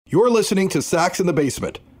You're listening to Sox in the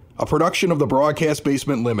Basement, a production of the Broadcast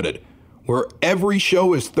Basement Limited, where every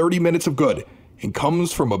show is 30 minutes of good and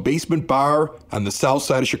comes from a basement bar on the south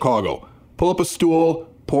side of Chicago. Pull up a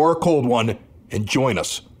stool, pour a cold one, and join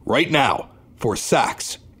us right now for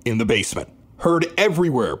Sox in the Basement. Heard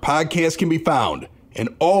everywhere podcasts can be found, and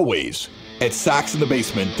always at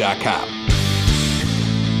soxinthebasement.com.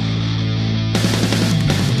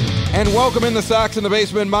 And welcome in the Sox in the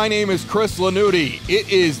Basement. My name is Chris Lanuti. It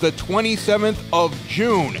is the 27th of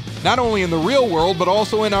June, not only in the real world, but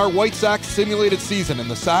also in our White Sox simulated season. And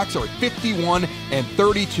the Sox are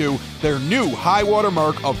 51-32, their new high water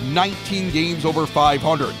mark of 19 games over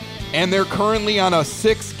 500. And they're currently on a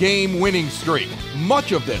 6-game winning streak.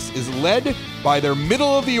 Much of this is led by their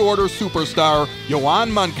middle-of-the-order superstar, Yoan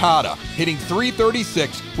Moncada, hitting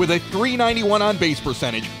 .336 with a .391 on-base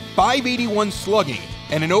percentage, .581 slugging,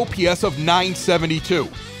 and an OPS of .972.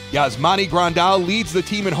 Yasmani Grandal leads the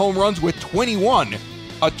team in home runs with 21, a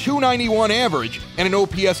 .291 average, and an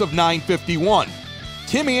OPS of .951.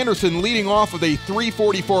 Tim Anderson leading off with a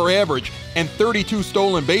 .344 average and 32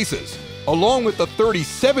 stolen bases, along with the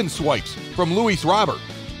 37 swipes from Luis Robert,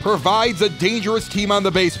 provides a dangerous team on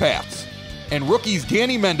the base paths. And rookies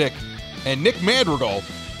Danny Mendick and Nick Madrigal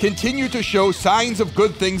continue to show signs of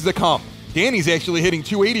good things to come. Danny's actually hitting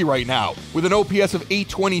 .280 right now, with an OPS of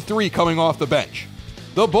 .823 coming off the bench.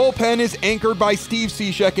 The bullpen is anchored by Steve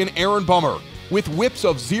Cishek and Aaron Bummer, with whips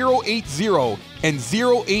of .080 and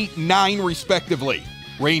 .089 respectively.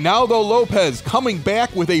 Reynaldo Lopez, coming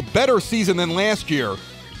back with a better season than last year,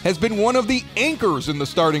 has been one of the anchors in the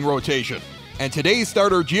starting rotation. And today's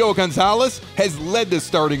starter, Gio Gonzalez, has led the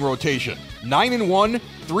starting rotation. 9-1,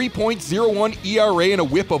 3.01 ERA, and a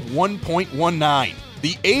whip of 1.19.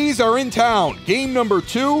 The A's are in town. Game number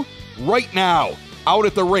 2 right now, out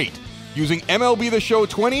at the rate. Using MLB The Show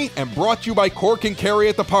 20 and brought to you by Cork and Carry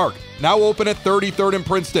at the Park. Now open at 33rd and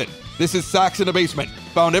Princeton. This is Sox in the Basement.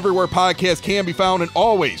 Found everywhere podcasts can be found and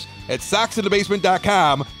always at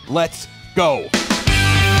soxinthebasement.com. Let's go.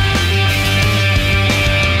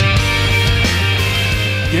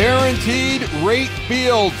 Guaranteed Rate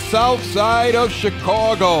Field, south side of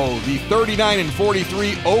Chicago. The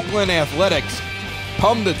 39-43 Oakland Athletics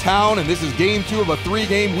come to town, and this is game 2 of a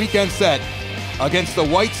 3-game weekend set against the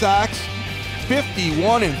White Sox,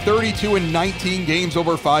 51-32 in 19 games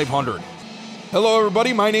over 500. Hello,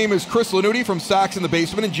 everybody. My name is Chris Lanuti from Sox in the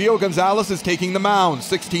Basement, and Gio Gonzalez is taking the mound.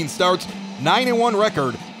 16 starts, 9-1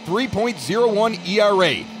 record, 3.01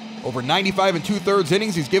 ERA. Over 95 2/3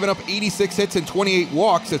 innings, he's given up 86 hits and 28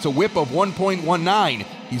 walks. That's a whip of 1.19.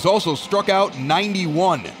 He's also struck out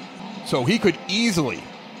 91. So he could easily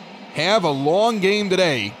have a long game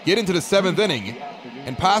today, get into the 7th inning,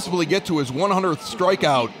 and possibly get to his 100th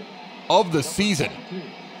strikeout of the season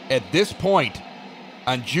at this point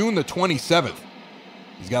on June the 27th.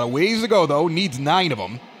 He's got a ways to go, though, needs 9 of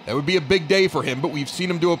them. That would be a big day for him, but we've seen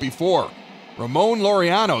him do it before. Ramon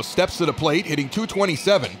Laureano steps to the plate, hitting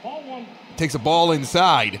 .227. Takes a ball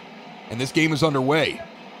inside, and this game is underway.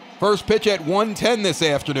 First pitch at 1:10 this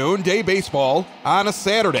afternoon, day baseball on a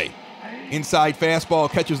Saturday. Inside fastball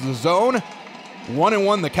catches the zone,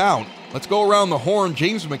 1-1 the count. Let's go around the horn.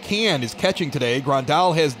 James McCann is catching today.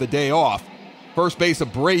 Grandal has the day off. First base,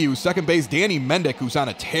 Abreu. Second base, Danny Mendick, who's on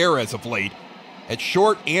a tear as of late. At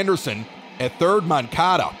short, Anderson. At third,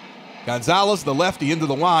 Moncada. Gonzalez, the lefty, into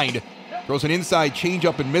the line. Throws an inside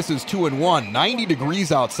changeup and misses 2-1. 90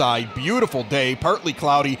 degrees outside. Beautiful day, partly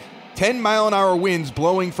cloudy. 10-mile-an-hour winds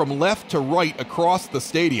blowing from left to right across the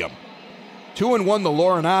stadium. 2-1 the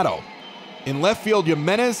Laureano. In left field,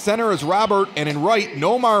 Jimenez. Center is Robert. And in right,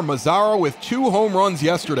 Nomar Mazara with 2 home runs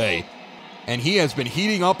yesterday. And he has been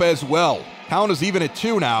heating up as well. Count is even at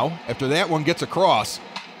 2 now after that one gets across.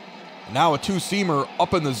 Now a 2-seamer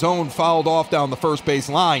up in the zone, fouled off down the first base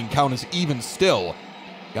line. Count is even still.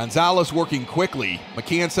 Gonzalez working quickly.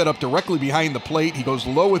 McCann set up directly behind the plate. He goes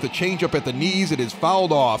low with a changeup at the knees. It is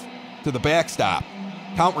fouled off to the backstop.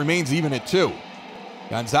 Count remains even at 2.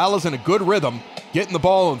 Gonzalez in a good rhythm, getting the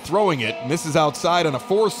ball and throwing it. Misses outside on a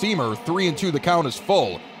 4-seamer. 3-2 the count is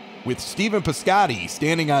full, with Stephen Piscotty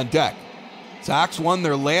standing on deck. Sox won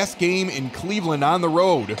their last game in Cleveland on the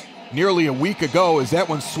road nearly a week ago, as that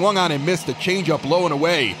one swung on and missed a changeup low and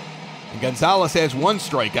away. And Gonzalez has 1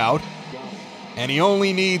 strikeout, and he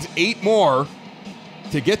only needs 8 more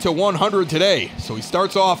to get to 100 today. So he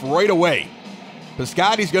starts off right away.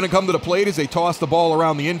 Piscotty's going to come to the plate as they toss the ball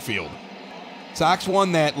around the infield. Sox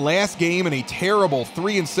won that last game in a terrible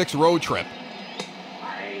 3-6 road trip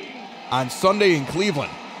on Sunday in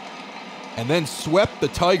Cleveland, and then swept the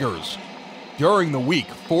Tigers during the week,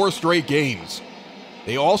 4 straight games.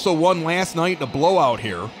 They also won last night in a blowout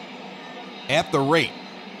here at the rate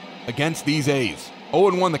against these A's.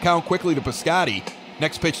 0-1 the count quickly to Piscotty.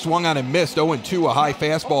 Next pitch swung on and missed. 0-2, a high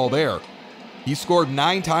fastball there. He scored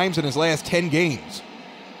 9 times in his last 10 games.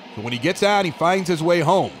 So when he gets out, he finds his way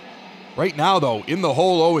home. Right now, though, in the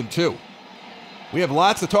hole, 0-2. We have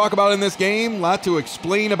lots to talk about in this game, a lot to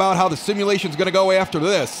explain about how the simulation's going to go after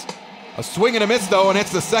this. A swing and a miss, though, and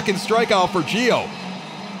it's the second strikeout for Gio.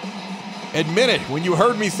 Admit it, when you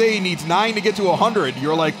heard me say he needs 9 to get to 100,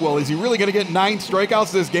 you're like, well, is he really going to get 9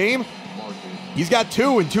 strikeouts this game? He's got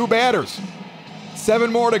 2 and 2 batters.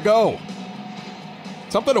 7 more to go.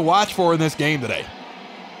 Something to watch for in this game today.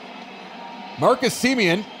 Marcus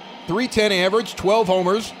Semien, .310 average, 12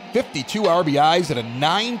 homers, 52 RBIs, and a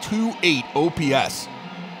 .928 OPS.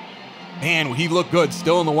 Man, he looked good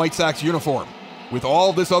still in the White Sox uniform with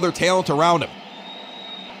all this other talent around him.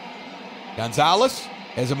 Gonzalez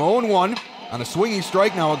has him 0-1 on a swinging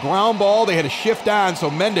strike. Now a ground ball. They had a shift on, so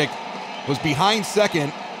Mendick was behind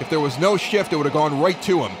second. If there was no shift, it would have gone right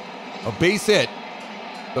to him. A base hit,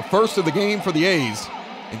 the first of the game for the A's,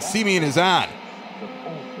 and Semien is on.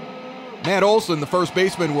 Matt Olson, the first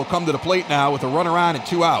baseman, will come to the plate now with a runner on and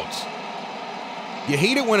 2 outs. You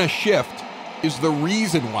hate it when a shift is the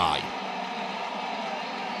reason why.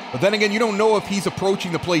 But then again, you don't know if he's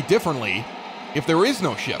approaching the plate differently if there is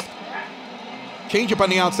no shift. Changeup on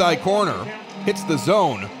the outside corner, hits the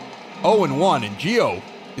zone, 0-1, and Gio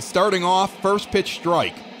is starting off first pitch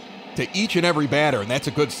strike to each and every batter, and that's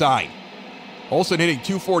a good sign. Olson hitting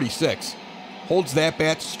 .246, holds that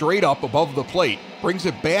bat straight up above the plate, brings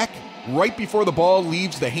it back right before the ball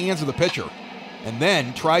leaves the hands of the pitcher, and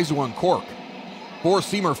then tries to uncork.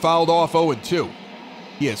 Four-seamer fouled off 0-2.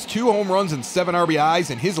 He has 2 home runs and 7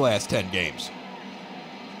 RBIs in his last 10 games.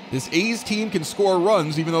 This A's team can score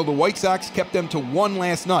runs even though the White Sox kept them to 1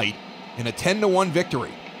 last night in a 10-1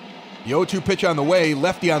 victory. The 0-2 pitch on the way,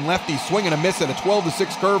 lefty on lefty, swing and a miss at a 12-6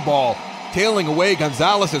 curveball. Tailing away,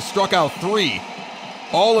 Gonzalez has struck out 3,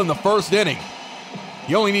 all in the first inning.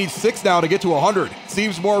 He only needs 6 now to get to 100.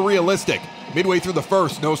 Seems more realistic. Midway through the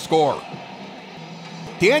first, no score.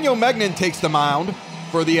 Daniel Megnan takes the mound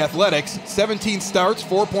for the Athletics. 17 starts,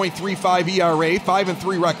 4.35 ERA,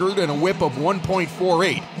 5-3 record, and a whip of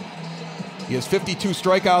 1.48. He has 52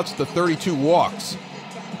 strikeouts to 32 walks.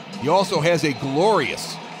 He also has a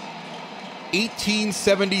glorious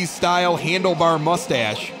 1870s style handlebar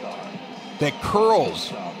mustache that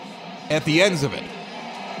curls at the ends of it.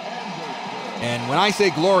 And when I say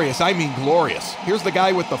glorious, I mean glorious. Here's the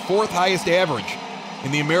guy with the 4th highest average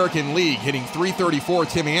in the American League, hitting .334,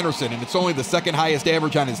 Tim Anderson, and it's only the 2nd highest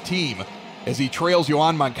average on his team as he trails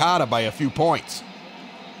Yoan Moncada by a few points.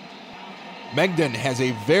 Megnan has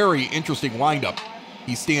a very interesting windup.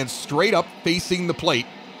 He stands straight up facing the plate.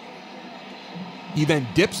 He then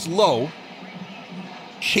dips low,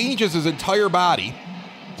 changes his entire body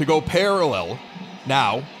to go parallel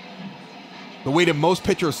now, the way that most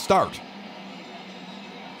pitchers start,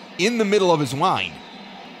 in the middle of his wind.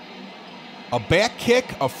 A back kick,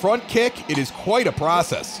 a front kick, it is quite a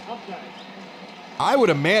process. I would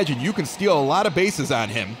imagine you can steal a lot of bases on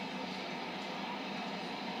him,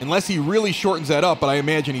 unless he really shortens that up, but I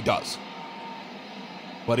imagine he does.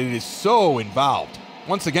 But it is so involved.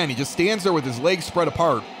 Once again, he just stands there with his legs spread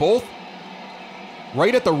apart, both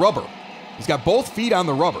right at the rubber. He's got both feet on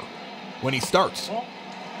the rubber when he starts.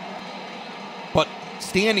 But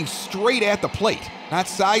standing straight at the plate, not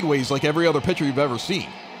sideways like every other pitcher you've ever seen.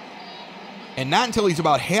 And not until he's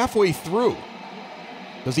about halfway through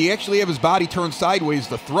does he actually have his body turned sideways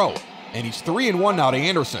to throw. And he's 3-1 now to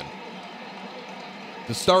Anderson.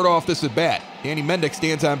 To start off this at bat, Danny Mendick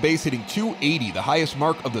stands on base hitting .280, the highest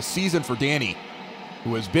mark of the season for Danny,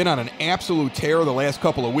 who has been on an absolute tear the last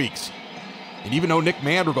couple of weeks. And even though Nick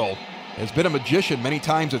Madrigal has been a magician many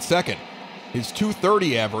times at second, his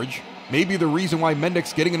 .230 average may be the reason why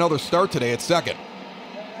Mendick's getting another start today at second.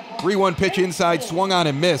 3-1 pitch inside, swung on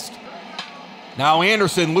and missed. Now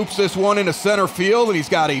Anderson loops this one into center field, and he's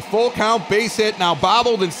got a full count base hit, now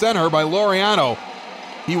bobbled in center by Laureano.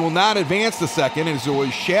 He will not advance to second as it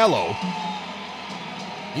was shallow.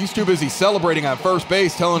 He's too busy celebrating on first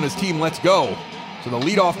base, telling his team, let's go. So the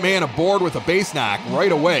leadoff man aboard with a base knock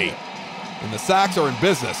right away. And the Sox are in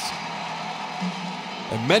business.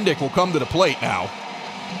 And Mendick will come to the plate now.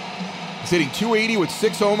 He's hitting .280 with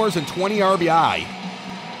 6 homers and 20 RBI.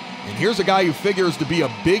 And here's a guy who figures to be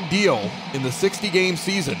a big deal in the 60-game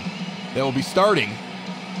season that will be starting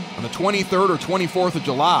on the 23rd or 24th of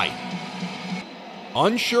July.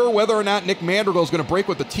 Unsure whether or not Nick Madrigal is going to break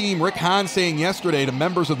with the team. Rick Hahn saying yesterday to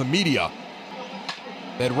members of the media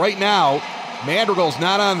that right now Madrigal's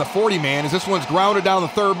not on the 40-man as this one's grounded down the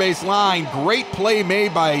third base line. Great play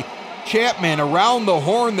made by Chapman. Around the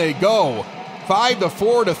horn they go.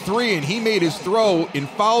 5-4-3, and he made his throw in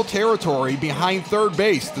foul territory behind third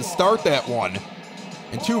base to start that one.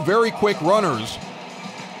 And two very quick runners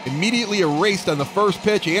immediately erased on the first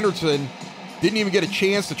pitch. Anderson didn't even get a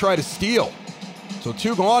chance to try to steal. So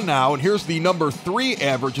two gone now, and here's the number 3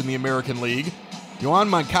 average in the American League. Yoan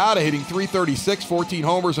Moncada hitting .336, 14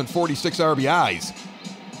 homers and 46 RBIs.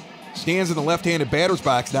 Stands in the left-handed batter's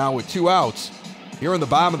box now with 2 outs here in the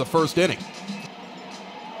bottom of the first inning.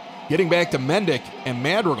 Getting back to Mendick and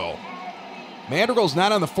Madrigal. Madrigal's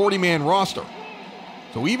not on the 40-man roster.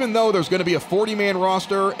 So even though there's going to be a 40-man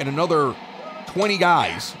roster and another 20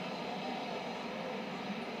 guys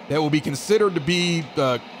that will be considered to be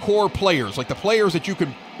the core players, like the players that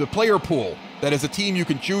the player pool that as a team you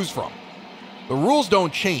can choose from. The rules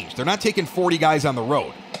don't change. They're not taking 40 guys on the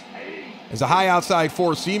road. As a high outside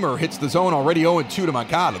four-seamer hits the zone already 0-2 to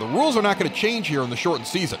Moncada. The rules are not going to change here in the shortened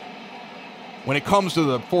season when it comes to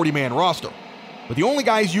the 40-man roster. But the only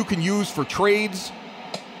guys you can use for trades,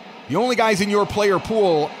 the only guys in your player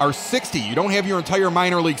pool are 60. You don't have your entire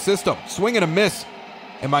minor league system. Swing and a miss,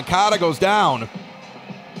 and Moncada goes down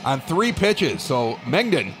on 3 pitches. So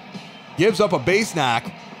Mengden gives up a base knock,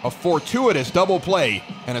 a fortuitous double play,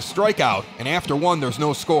 and a strikeout, and after one, there's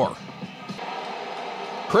no score.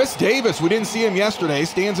 Chris Davis, we didn't see him yesterday,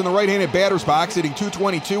 stands in the right-handed batter's box, hitting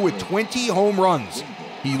 .222 with 20 home runs.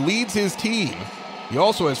 He leads his team. He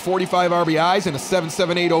also has 45 RBIs and a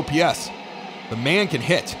 .778 OPS. The man can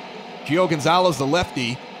hit. Gio Gonzalez, the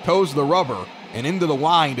lefty, toes the rubber and into the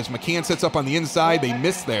wind as McCann sets up on the inside. They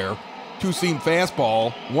miss there. Two-seam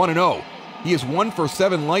fastball, 1-0. He is 1 for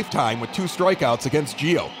 7 lifetime with 2 strikeouts against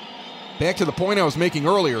Gio. Back to the point I was making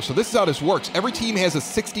earlier. So this is how this works. Every team has a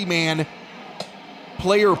 60-man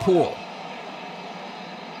player pool.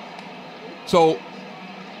 So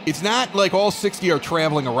it's not like all 60 are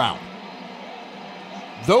traveling around.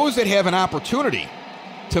 Those that have an opportunity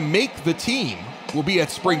to make the team will be at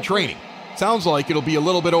spring training. Sounds like it'll be a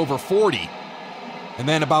little bit over 40. And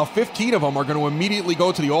then about 15 of them are going to immediately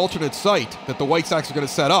go to the alternate site that the White Sox are going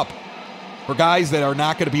to set up for guys that are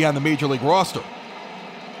not going to be on the Major League roster.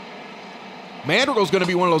 Madrigal's going to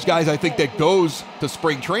be one of those guys, I think, that goes to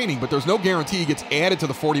spring training, but there's no guarantee he gets added to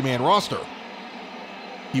the 40-man roster.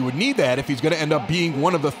 He would need that if he's going to end up being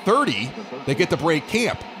one of the 30 that get to break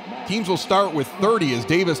camp. Teams will start with 30 as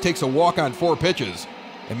Davis takes a walk on 4 pitches,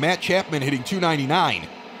 and Matt Chapman hitting .299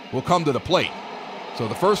 will come to the plate. So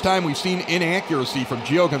the first time we've seen inaccuracy from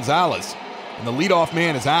Gio Gonzalez, and the leadoff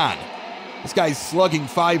man is on. This guy's slugging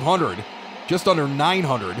 .500, just under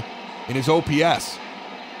 .900 in his OPS.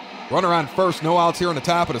 Runner on first, no outs here in the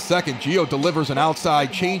top of the second. Gio delivers an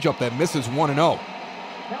outside changeup that misses 1-0.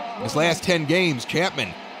 In his last 10 games,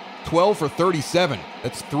 Chapman 12 for 37.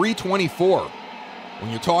 That's .324 when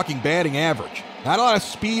you're talking batting average. Not a lot of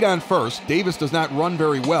speed on first. Davis does not run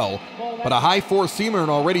very well, but a high four-seamer and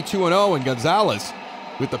already 2-0. And Gonzalez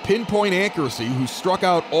with the pinpoint accuracy, who struck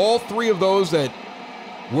out all 3 of those that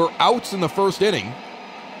were outs in the first inning,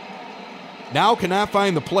 now cannot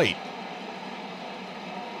find the plate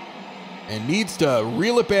and needs to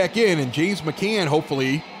reel it back in, and James McCann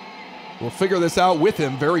hopefully will figure this out with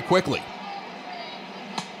him very quickly.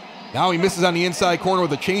 Now he misses on the inside corner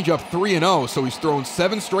with a changeup, 3-0, so he's thrown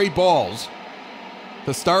 7 straight balls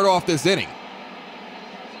to start off this inning.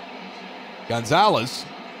 Gonzalez,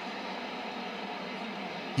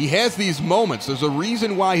 he has these moments. There's a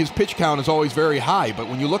reason why his pitch count is always very high, but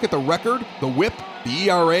when you look at the record, the whip, the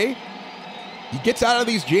ERA, he gets out of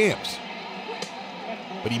these jams.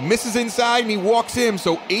 But he misses inside and he walks in,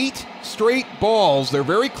 so 8 straight balls. They're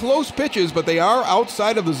very close pitches, but they are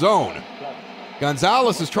outside of the zone.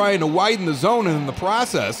 Gonzalez is trying to widen the zone, and in the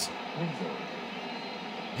process,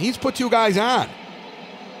 he's put 2 guys on.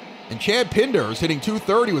 And Chad Pinder is hitting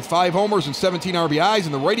 .230 with 5 homers and 17 RBIs,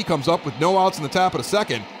 and the righty comes up with no outs in the top of the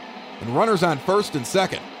second, and runners on first and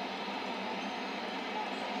second.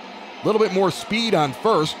 A little bit more speed on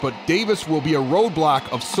first, but Davis will be a roadblock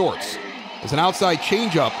of sorts, as an outside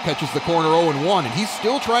changeup catches the corner 0-1, and he's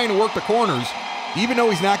still trying to work the corners, even though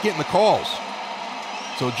he's not getting the calls.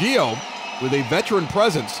 So Gio, with a veteran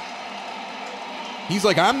presence, he's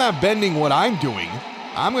like, I'm not bending what I'm doing.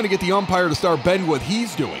 I'm going to get the umpire to start bending what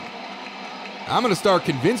he's doing. I'm going to start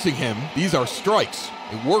convincing him these are strikes.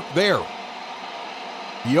 It worked there.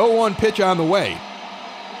 The 0-1 pitch on the way.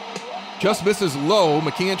 Just misses low.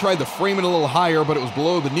 McCann tried to frame it a little higher, but it was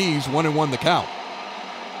below the knees. 1-1 the count.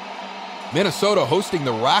 Minnesota hosting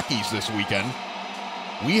the Rockies this weekend.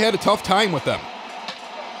 We had a tough time with them.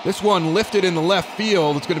 This one lifted in the left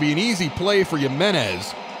field. It's going to be an easy play for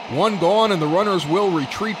Jimenez. One gone, and the runners will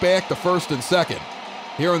retreat back to first and second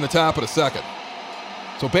here in the top of the second.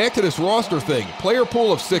 So back to this roster thing. Player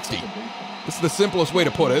pool of 60. This is the simplest way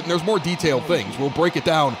to put it, and there's more detailed things. We'll break it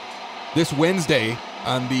down this Wednesday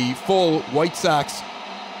on the full White Sox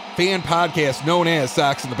fan podcast known as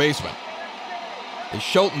Sox in the Basement. As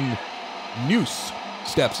Shelton Noose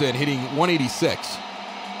steps in, hitting 186.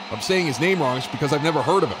 I'm saying his name wrong, it's because I've never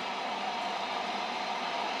heard of him.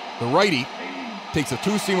 The righty takes a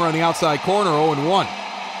two-seamer on the outside corner, 0-1.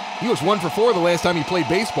 He was 1 for 4 the last time he played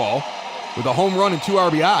baseball with a home run and 2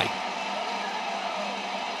 RBI.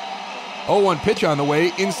 0-1 pitch on the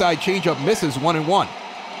way, inside changeup misses, 1-1.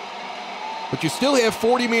 But you still have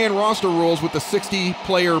 40-man roster rules with the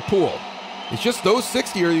 60-player pool. It's just those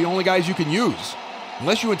 60 are the only guys you can use,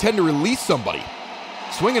 unless you intend to release somebody.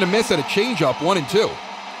 Swing and a miss at a changeup, 1-2.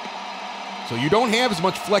 So you don't have as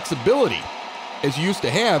much flexibility as you used to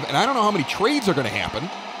have, and I don't know how many trades are going to happen,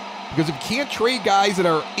 because if you can't trade guys that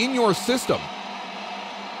are in your system,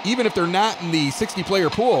 even if they're not in the 60-player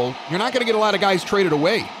pool, you're not going to get a lot of guys traded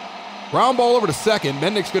away. Ground ball over to second.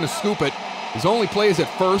 Mendick's going to scoop it. His only play is at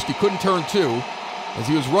first. He couldn't turn two as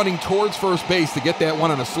he was running towards first base to get that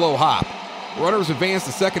one on a slow hop. Runners advance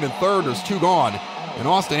to second and third. There's 2 gone, and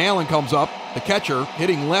Austin Allen comes up, the catcher,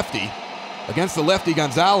 hitting lefty. Against the lefty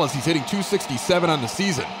Gonzalez, he's hitting 267 on the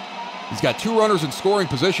season. He's got 2 runners in scoring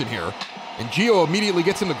position here. And Gio immediately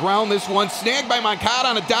gets him to ground this one. Snagged by Moncada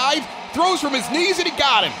on a dive. Throws from his knees, and he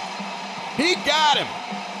got him. He got him.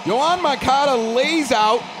 Yoan Moncada lays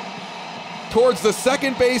out towards the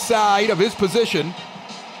second base side of his position,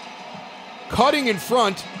 cutting in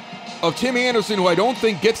front of Tim Anderson, who I don't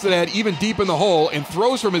think gets to that even deep in the hole, and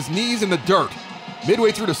throws from his knees in the dirt.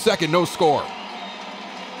 Midway through the second, no score.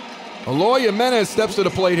 Eloy Jimenez steps to the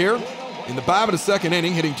plate here in the bottom of the second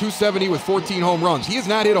inning, hitting 270 with 14 home runs. He has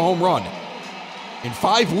not hit a home run in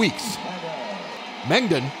 5 weeks.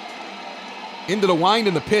 Mengden into the wind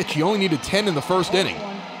in the pitch. He only needed 10 in the first inning.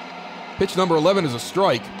 Pitch number 11 is a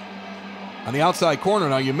strike on the outside corner.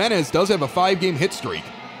 Now, Jimenez does have a 5-game hit streak.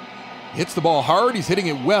 He hits the ball hard. He's hitting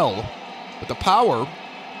it well, but the power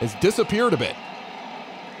has disappeared a bit.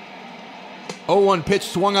 0-1 pitch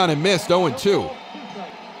swung on and missed, 0-2.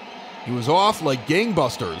 He was off like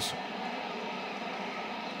gangbusters.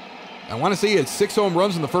 I want to say he had 6 home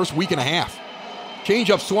runs in the first week and a half.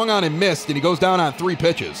 Changeup swung on and missed, and he goes down on 3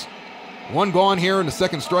 pitches. 1 gone here in the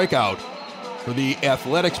second strikeout for the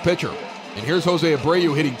Athletics pitcher. And here's Jose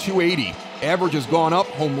Abreu hitting 280. Average has gone up.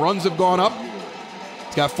 Home runs have gone up.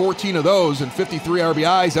 He's got 14 of those and 53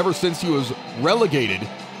 RBIs ever since he was relegated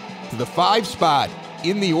to the 5 spot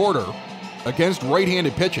in the order against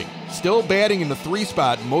right-handed pitching. Still batting in the 3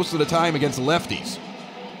 spot most of the time against lefties.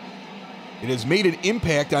 It has made an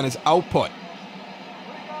impact on his output.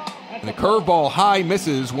 And the curveball high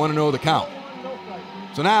misses, 1-0 the count.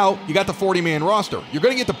 So now you got the 40-man roster. You're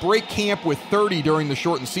going to get to break camp with 30 during the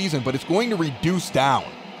shortened season, but it's going to reduce down.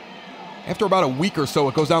 After about a week or so,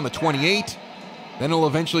 it goes down to 28. Then it'll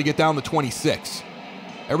eventually get down to 26.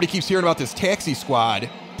 Everybody keeps hearing about this taxi squad.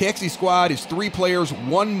 Taxi squad is 3 players.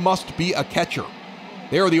 1 must be a catcher.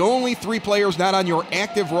 They are the only 3 players not on your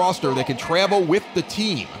active roster that can travel with the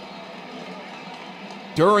team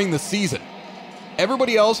during the season.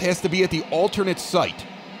 Everybody else has to be at the alternate site,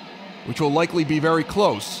 which will likely be very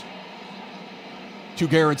close to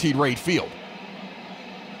Guaranteed Rate Field.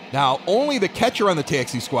 Now, only the catcher on the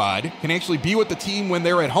taxi squad can actually be with the team when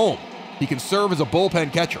they're at home. He can serve as a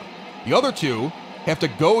bullpen catcher. The other 2 have to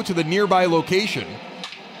go to the nearby location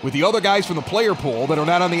with the other guys from the player pool that are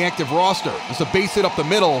not on the active roster. It's a base hit up the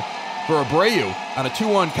middle for Abreu on a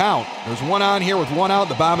 2-1 count. There's 1 on here with 1 out in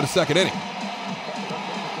the bottom of the second inning.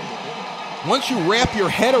 Once you wrap your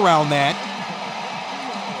head around that,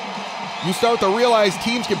 you start to realize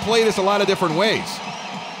teams can play this a lot of different ways.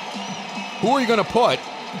 Who are you going to put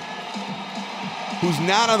who's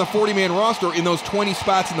not on the 40-man roster in those 20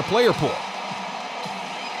 spots in the player pool?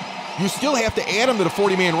 You still have to add them to the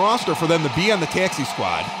 40-man roster for them to be on the taxi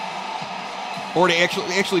squad or to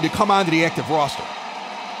actually to come onto the active roster.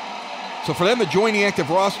 So for them to join the active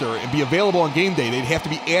roster and be available on game day, they'd have to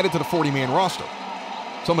be added to the 40-man roster.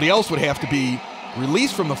 Somebody else would have to be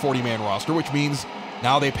released from the 40-man roster, which means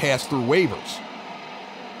now they pass through waivers.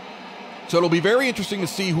 So it'll be very interesting to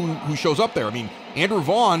see who shows up there. I mean, Andrew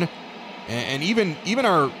Vaughn and even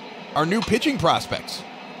our new pitching prospects,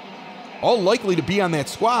 all likely to be on that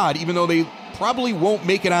squad, even though they probably won't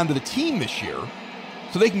make it onto the team this year,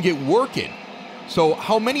 so they can get work in. So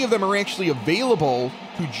how many of them are actually available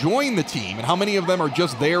to join the team, and how many of them are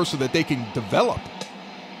just there so that they can develop?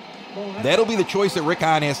 That'll be the choice that Rick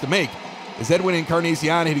Hahn has to make, as Edwin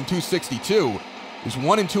Encarnacion hitting .262 is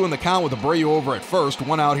 1-2 in the count with Abreu over at first,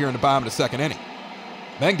 one out here in the bottom of the second inning.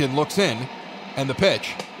 Mengden looks in, and the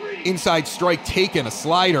pitch. Inside strike taken, a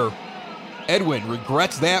slider. Edwin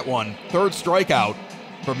regrets that one. Third strikeout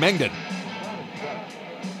for Mengden.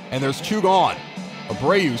 And there's 2 gone.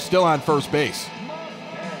 Abreu still on first base.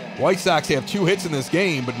 White Sox have 2 hits in this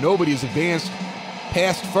game, but nobody has advanced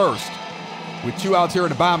past first. With 2 outs here in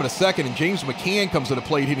the bottom of the second, and James McCann comes to the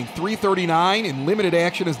plate hitting .339 in limited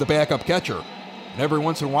action as the backup catcher. And every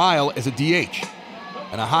once in a while as a DH.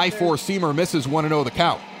 And a high 4-seamer misses 1-0 the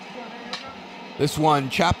count. This one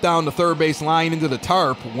chopped down the third base line into the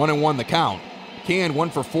tarp, 1-1 the count. McCann 1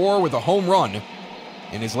 for 4 with a home run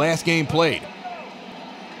in his last game played.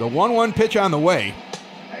 The 1-1 pitch on the way.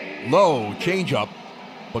 Low changeup,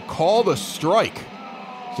 but called a strike.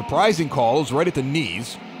 Surprising call, it was right at the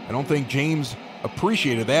knees. I don't think James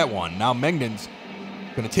appreciated that one. Now Mengden's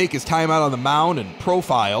going to take his time out on the mound and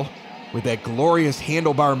profile with that glorious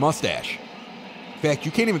handlebar mustache. In fact,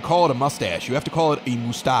 you can't even call it a mustache. You have to call it a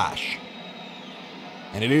mustache.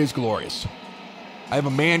 And it is glorious. I have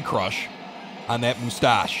a man crush on that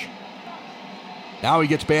mustache. Now he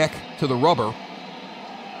gets back to the rubber.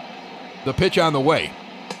 The pitch on the way.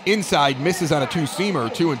 Inside, misses on a 2-seamer,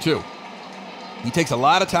 2-2. He takes a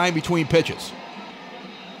lot of time between pitches.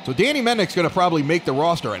 So Danny Mendick's going to probably make the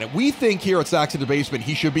roster, and we think here at Sox in the Basement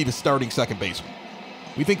he should be the starting second baseman.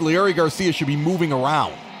 We think Leury Garcia should be moving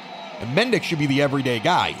around, and Mendick should be the everyday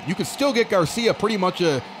guy. You could still get Garcia pretty much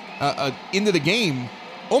into the game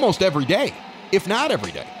almost every day, if not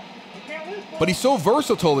every day. But he's so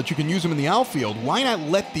versatile that you can use him in the outfield. Why not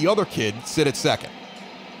let the other kid sit at second?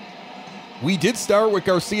 We did start with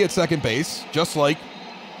Garcia at second base, just like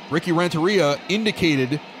Ricky Renteria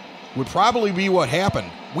indicated would probably be what happened,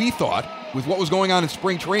 we thought, with what was going on in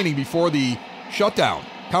spring training before the shutdown.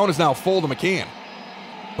 Count is now full to McCann.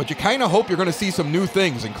 But you kind of hope you're going to see some new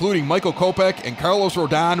things, including Michael Kopech and Carlos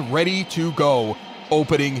Rodon ready to go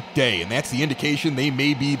opening day. And that's the indication they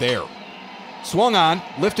may be there. Swung on,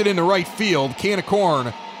 lifted into right field, can of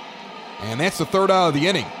corn, and that's the third out of the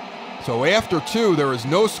inning. So after 2, there is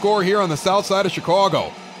no score here on the south side of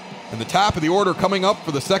Chicago. And the top of the order coming up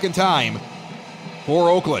for the second time for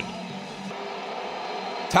Oakland.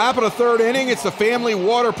 Top of the third inning, it's the Family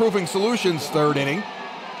Waterproofing Solutions third inning.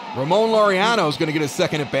 Ramon Laureano is going to get his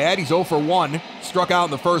second at bat. He's 0 for 1, struck out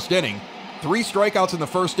in the first inning. 3 strikeouts in the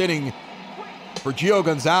first inning for Gio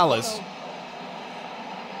Gonzalez.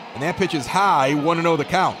 And that pitch is high, 1-0 the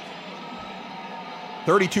count.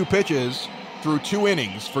 32 pitches through 2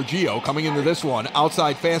 innings for Gio coming into this one.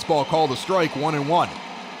 Outside fastball called a strike, 1-1.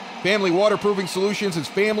 Family Waterproofing Solutions is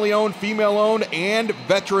family-owned, female-owned, and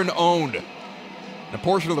veteran-owned. And a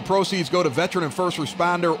portion of the proceeds go to veteran and first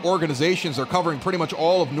responder organizations. They're covering pretty much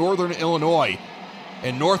all of northern Illinois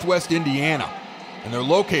and northwest Indiana. And they're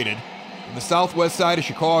located in the southwest side of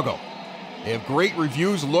Chicago. They have great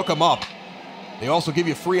reviews. Look them up. They also give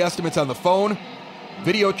you free estimates on the phone,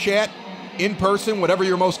 video chat, in person, whatever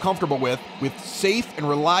you're most comfortable with safe and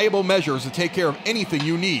reliable measures to take care of anything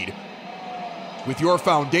you need with your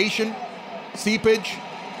foundation, seepage,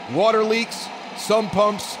 water leaks, sump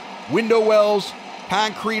pumps, window wells,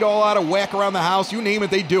 concrete all out of whack around the house. You name it,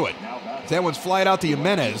 they do it. That one's flying out to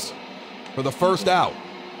Jimenez for the first out.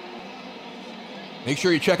 Make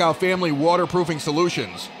sure you check out Family Waterproofing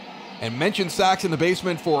Solutions and mention Sox in the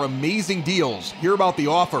Basement for amazing deals. Hear about the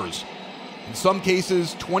offers. In some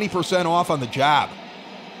cases, 20% off on the job.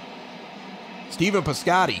 Stephen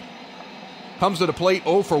Piscotty comes to the plate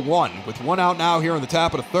 0 for 1 with 1 out now here in the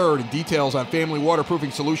top of the third, and details on Family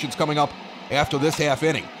Waterproofing Solutions coming up after this half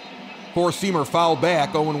inning. 4-seamer fouled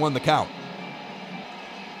back, 0-1 the count.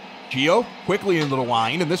 Gio quickly into the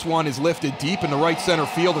line, and this one is lifted deep in the right center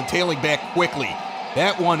field and tailing back quickly.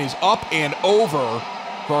 That one is up and over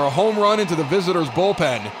for a home run into the visitors'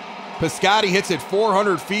 bullpen. Piscotty hits it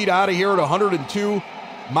 400 feet out of here at 102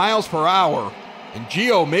 miles per hour. And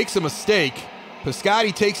Gio makes a mistake.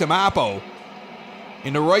 Piscotty takes a Mappo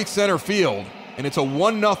in the right center field, and it's a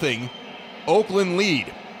 1-0 Oakland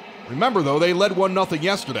lead. Remember, though, they led 1-0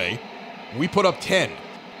 yesterday. We put up 10.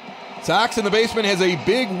 Sox in the Basement has a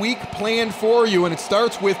big week planned for you, and it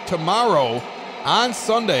starts with tomorrow on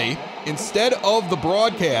Sunday. Instead of the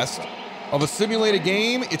broadcast of a simulated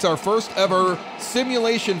game, it's our first ever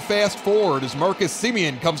simulation fast forward as Marcus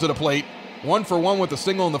Semien comes to the plate. 1 for 1 with a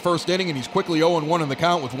single in the first inning, and he's quickly 0-1 in the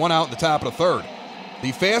count with 1 out in the top of the third.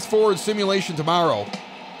 The fast forward simulation tomorrow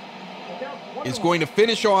is going to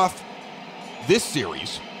finish off this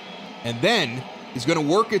series, and then is going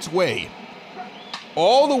to work its way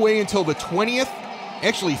all the way until the 20th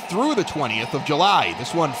actually through the 20th of July.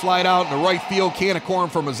 This one flied out in the right field, can of corn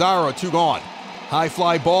for Mazara, 2 gone. High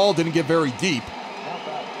fly ball, didn't get very deep.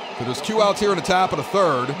 So there's 2 outs here in the top of the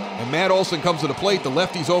third, and Matt Olson comes to the plate. The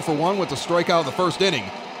lefty's 0 for 1 with the strikeout in the first inning.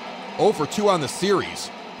 0 for 2 on the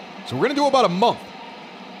series. So we're going to do about a month.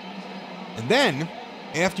 And then,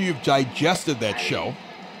 after you've digested that show,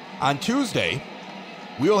 on Tuesday,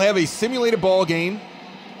 we'll have a simulated ball game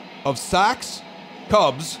of Sox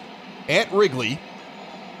Cubs at Wrigley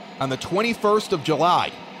on the 21st of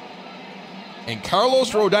July. And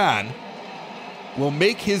Carlos Rodon will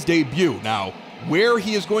make his debut. Now, where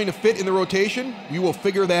he is going to fit in the rotation, we will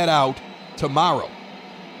figure that out tomorrow.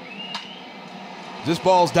 This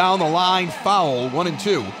ball's down the line, foul,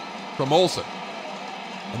 1-2 from Olson.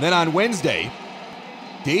 And then on Wednesday,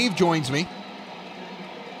 Dave joins me.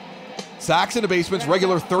 Sox in the Basement's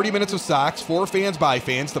regular 30 minutes of Sox, for fans by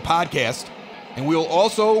fans, the podcast. And we'll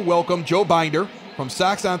also welcome Joe Binder from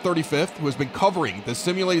Sox on 35th, who has been covering the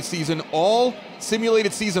simulated season all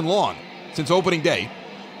simulated season long since opening day.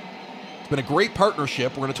 It's been a great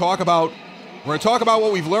partnership. We're going to talk about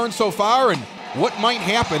what we've learned so far and what might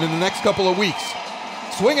happen in the next couple of weeks.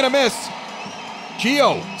 Swing and a miss.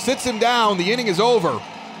 Gio sits him down. The inning is over,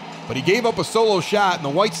 but he gave up a solo shot, and the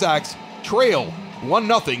White Sox trail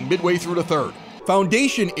 1-0 midway through the third.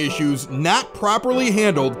 Foundation issues not properly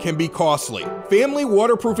handled can be costly. Family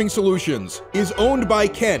Waterproofing Solutions is owned by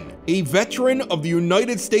Ken, a veteran of the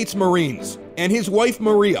United States Marines, and his wife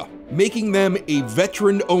Maria, making them a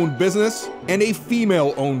veteran-owned business and a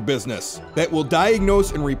female-owned business that will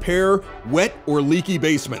diagnose and repair wet or leaky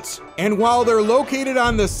basements. And while they're located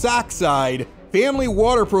on the Sox side, Family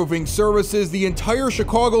Waterproofing services the entire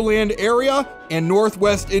Chicagoland area and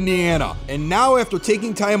Northwest Indiana. And now, after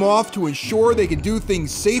taking time off to ensure they can do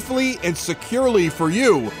things safely and securely for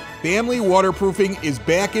you, Family Waterproofing is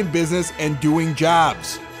back in business and doing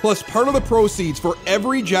jobs. Plus, part of the proceeds for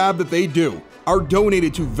every job that they do are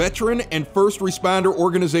donated to veteran and first responder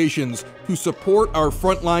organizations who support our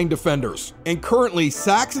frontline defenders. And currently,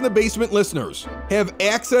 Sox in the Basement listeners have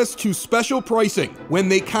access to special pricing when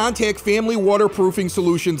they contact Family Waterproofing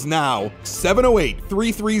Solutions now,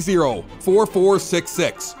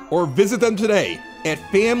 708-330-4466, or visit them today at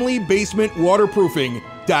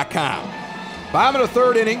FamilyBasementWaterproofing.com. Bottom of the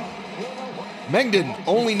third inning, Mengden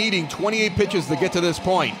only needing 28 pitches to get to this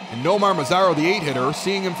point, and Nomar Mazara, the 8-hitter,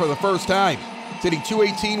 seeing him for the first time. He's hitting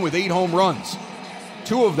 .218 with 8 home runs,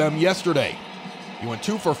 2 of them yesterday. He went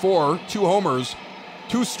 2 for 4, 2 homers,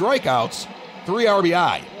 2 strikeouts, 3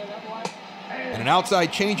 RBI. And an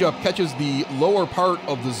outside changeup catches the lower part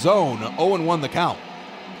of the zone, 0-1 the count.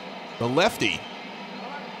 The lefty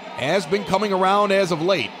has been coming around as of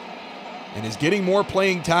late and is getting more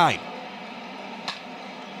playing time.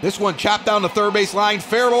 This one chopped down the third base line,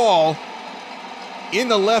 fair ball in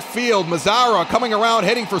the left field. Mazara coming around,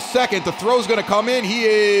 heading for second. The throw's going to come in. He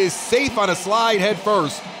is safe on a slide head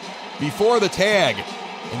first before the tag.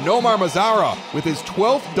 And Nomar Mazara, with his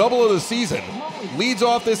 12th double of the season, leads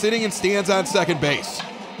off this inning and stands on second base.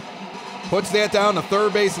 Puts that down the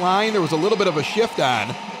third base line. There was a little bit of a shift on.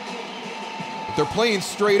 If they're playing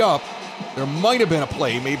straight up, there might have been a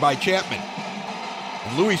play made by Chapman.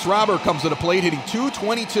 And Luis Robert comes to the plate, hitting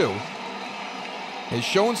 .222. Has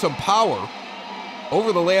shown some power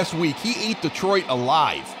over the last week. He ate Detroit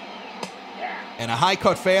alive. And a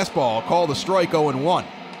high-cut fastball called a strike, 0-1.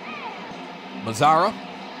 Mazara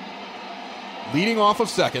leading off of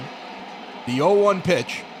second. The 0-1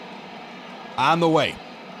 pitch on the way.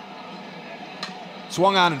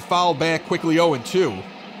 Swung on and fouled back quickly, 0-2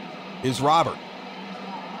 is Robert.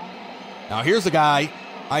 Now here's a guy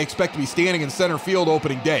I expect to be standing in center field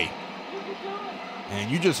opening day. And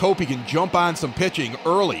you just hope he can jump on some pitching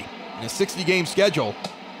early in a 60-game schedule.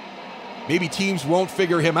 Maybe teams won't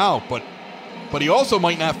figure him out, but he also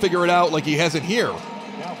might not figure it out like he hasn't here.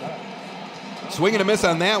 Swing and a miss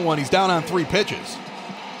on that one. He's down on 3 pitches.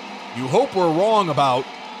 You hope we're wrong about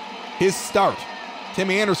his start. Tim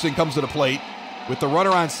Anderson comes to the plate with the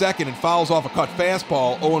runner on second and fouls off a cut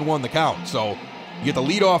fastball, 0-1 the count. So you get the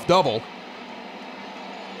leadoff double.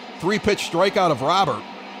 3-pitch strikeout of Robert.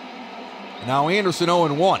 Now Anderson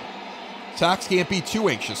 0-1. Sox can't be too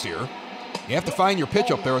anxious here. You have to find your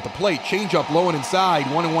pitch up there at the plate. Change up low and inside,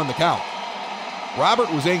 1-1 the count.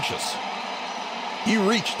 Robert was anxious. He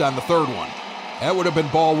reached on the third one. That would have been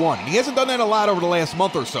ball 1. He hasn't done that a lot over the last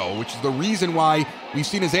month or so, which is the reason why we've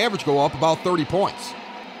seen his average go up about 30 points.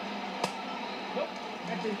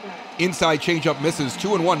 Inside changeup misses,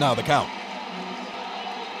 2-1 now the count.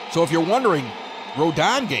 So if you're wondering,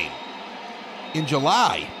 Rodon game in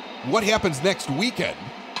July, what happens next weekend?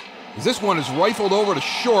 As this one is rifled over to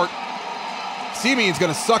short. Simeon's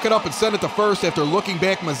going to suck it up and send it to first after looking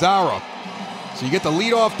back Mazzara. So you get the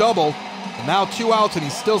leadoff double, and now 2 outs, and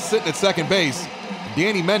he's still sitting at second base.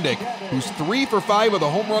 Danny Mendick, who's 3 for 5 with a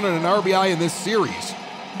home run and an RBI in this series,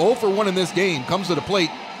 0 for 1 in this game, comes to the plate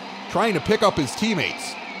trying to pick up his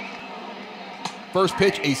teammates. First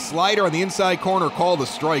pitch, a slider on the inside corner, called a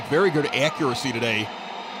strike. Very good accuracy today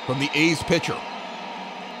from the A's pitcher.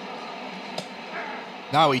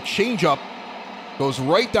 Now a changeup goes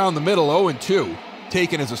right down the middle, 0-2,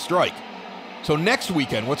 taken as a strike. So next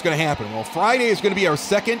weekend, what's going to happen? Well, Friday is going to be our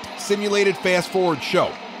second simulated fast forward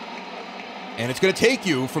show. And it's going to take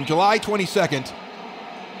you from July 22nd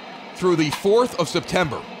through the 4th of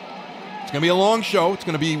September. It's going to be a long show. It's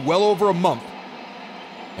going to be well over a month.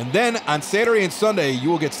 And then on Saturday and Sunday,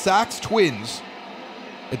 you will get Sox Twins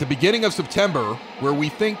at the beginning of September, where we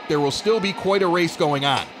think there will still be quite a race going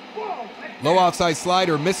on. Low outside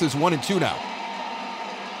slider misses 1-2 now.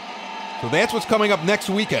 So that's what's coming up next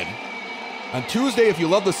weekend. On Tuesday, if you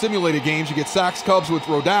love the simulated games, you get Sox Cubs with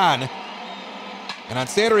Rodon. And on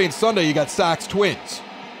Saturday and Sunday, you got Sox Twins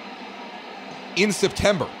in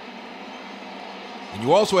September. And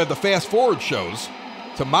you also have the fast forward shows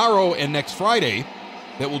tomorrow and next Friday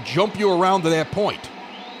that will jump you around to that point.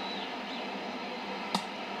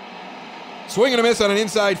 Swing and a miss on an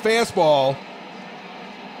inside fastball.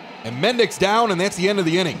 And Mendick's down, and that's the end of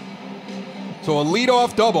the inning. So a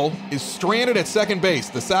leadoff double is stranded at second base.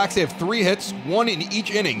 The Sox have 3 hits, 1 in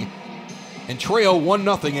each inning, and trail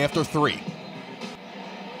 1-0 after 3.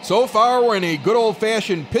 So far, we're in a good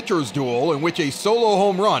old-fashioned pitcher's duel in which a solo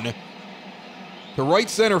home run to right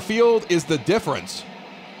center field is the difference.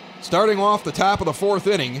 Starting off the top of the 4th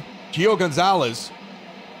inning, Gio Gonzalez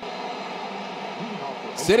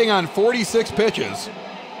sitting on 46 pitches,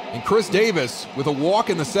 and Chris Davis, with a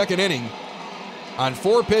walk in the 2nd inning on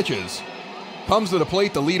 4 pitches, comes to the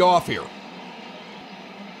plate to lead off here.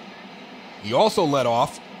 He also led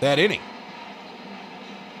off that inning.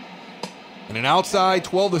 And an outside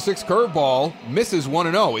 12-6 curveball misses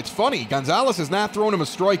 1-0. It's funny, Gonzalez has not thrown him a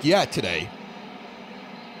strike yet today.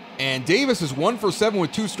 And Davis is 1 for 7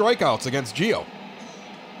 with 2 strikeouts against Gio.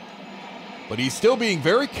 But he's still being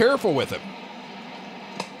very careful with him.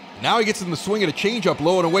 Now he gets him the swing at a changeup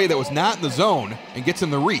low and away that was not in the zone and gets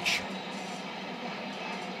him the reach.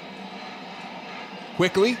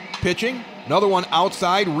 Quickly pitching, another one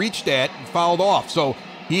outside, reached at and fouled off. So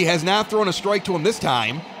he has not thrown a strike to him this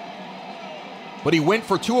time, but he went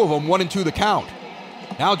for 2 of them, 1-2 the count.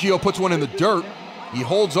 Now Gio puts one in the dirt. He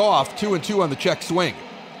holds off, 2-2 on the check swing.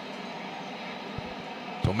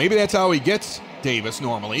 So maybe that's how he gets Davis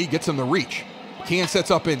normally. He gets him the reach. Can sets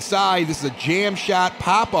up inside. This is a jam shot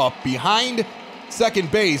pop-up behind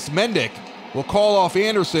second base. Mendick will call off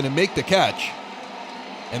Anderson and make the catch.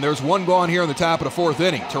 And there's one gone here in the top of the 4th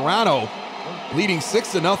inning. Toronto leading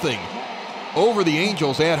 6-0 over the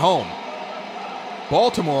Angels at home.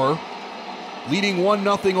 Baltimore leading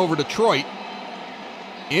 1-0 over Detroit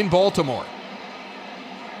in Baltimore.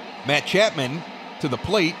 Matt Chapman to the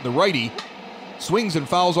plate, the righty, swings and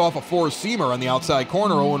fouls off a 4-seamer on the outside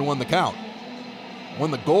corner, 0-1 the count. Won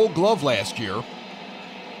the Gold Glove last year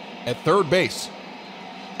at third base.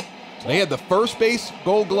 So they had the first base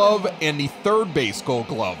Gold Glove and the third base Gold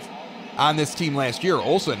Glove on this team last year.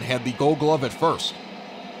 Olsen had the Gold Glove at first.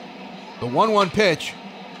 The 1-1 pitch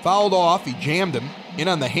fouled off. He jammed him in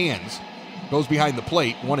on the hands. Goes behind the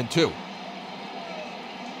plate, 1-2.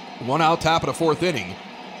 1 out, top of the 4th inning.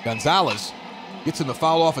 Gonzalez gets him to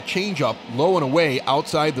foul off a changeup low and away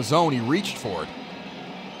outside the zone. He reached for it.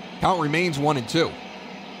 Count remains 1-2.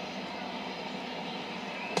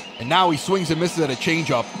 And now he swings and misses at a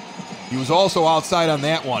changeup. He was also outside on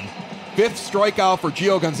that one. 5th strikeout for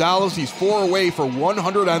Gio Gonzalez. He's 4 away for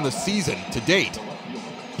 100 on the season to date.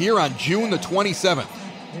 Here on June the 27th.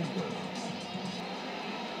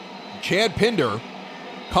 Chad Pinder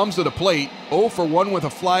comes to the plate, 0 for 1 with a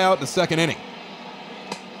flyout in the 2nd inning.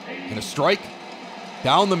 And a strike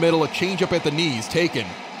down the middle, a changeup at the knees, taken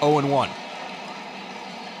 0-1.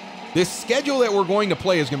 This schedule that we're going to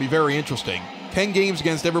play is going to be very interesting. 10 games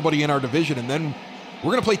against everybody in our division, and then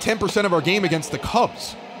we're going to play 10% of our game against the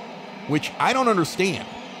Cubs, which I don't understand.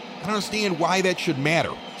 I don't understand why that should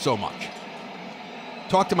matter so much.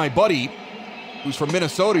 Talked to my buddy who's from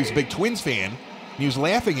Minnesota. He's a big Twins fan, and he was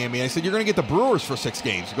laughing at me. I said, "You're going to get the Brewers for 6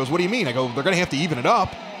 games." He goes, "What do you mean?" I go, "They're going to have to even it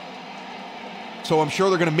up. So I'm sure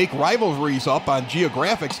they're going to make rivalries up on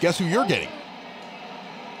geographics. Guess who you're getting?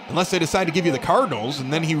 Unless they decide to give you the Cardinals,"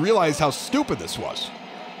 and then he realized how stupid this was.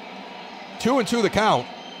 2-2 the count.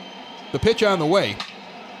 The pitch on the way.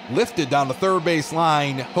 Lifted down the third base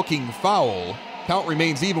line, hooking foul. Count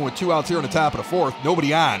remains even with 2 outs here in the top of the 4th.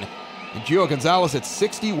 Nobody on. And Gio Gonzalez at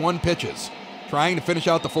 61 pitches, trying to finish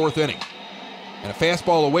out the fourth inning. And a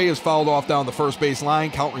fastball away is fouled off down the first base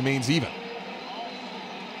line. Count remains even.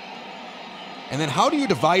 And then how do you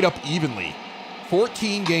divide up evenly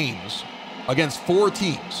 14 games against 4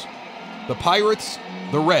 teams? The Pirates,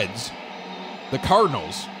 the Reds, the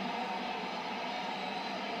Cardinals,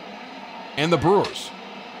 and the Brewers.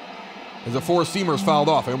 As a four-seamer is fouled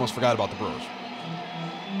off. I almost forgot about the Brewers.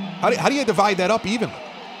 How do you divide that up evenly?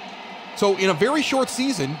 So in a very short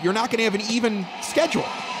season, you're not going to have an even schedule.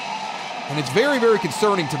 And it's very, very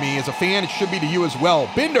concerning to me as a fan. It should be to you as well.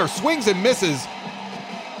 Binder swings and misses.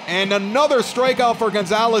 And another strikeout for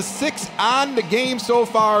Gonzalez. 6 on the game so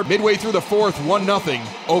far. Midway through the fourth, 1-0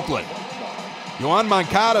 Oakland. Yoan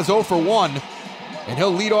Moncada's 0 for 1. And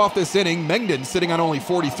he'll lead off this inning. Mengden sitting on only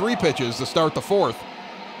 43 pitches to start the fourth.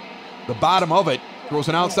 The bottom of it throws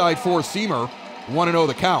an outside four-seamer. 1-0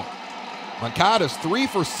 the count. Moncada's 3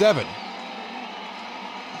 for 7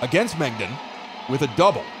 against Mengden with a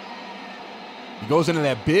double. He goes into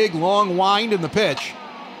that big, long wind in the pitch.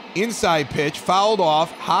 Inside pitch, fouled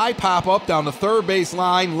off. High pop-up down the third base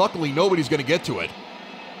line. Luckily, nobody's going to get to it.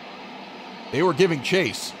 They were giving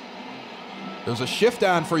chase. There's a shift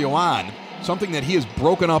on for Yoan, something that he has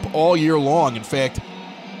broken up all year long. In fact,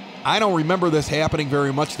 I don't remember this happening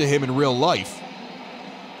very much to him in real life.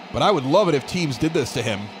 But I would love it if teams did this to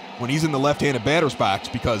him when he's in the left-handed batter's box,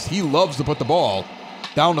 because he loves to put the ball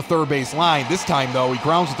down the third base line. This time, though, he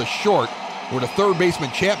grounds it to short where the third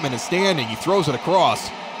baseman Chapman is standing. He throws it across,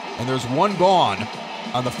 and there's one gone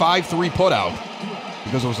on the 5-3 putout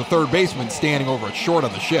because it was the third baseman standing over at short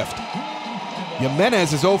on the shift.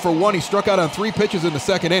 Jimenez is 0 for 1. He struck out on 3 pitches in the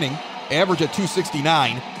second inning, average at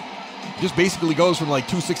 269. Just basically goes from like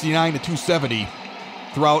 269 to 270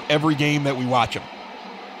 throughout every game that we watch him.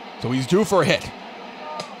 So he's due for a hit.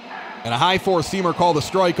 And a high four-seamer called a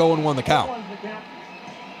strike, 0-1 the count.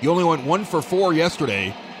 He only went 1 for 4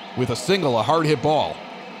 yesterday with a single, a hard hit ball.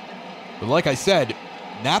 But like I said,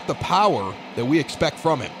 not the power that we expect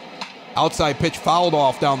from him. Outside pitch fouled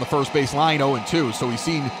off down the first base line, 0-2. So he's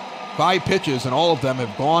seen 5 pitches, and all of them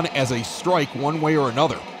have gone as a strike one way or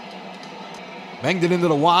another. Mengden into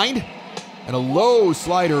the wind, and a low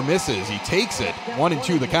slider misses. He takes it,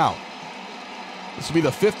 1-2 the count. This will be the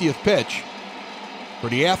 50th pitch for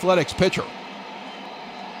the Athletics pitcher.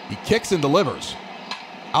 He kicks and delivers.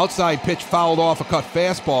 Outside pitch fouled off a cut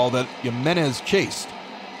fastball that Jimenez chased.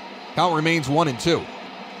 Count remains 1-2.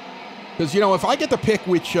 Because, if I get to pick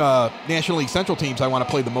which National League Central teams I want to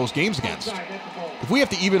play the most games against, if we have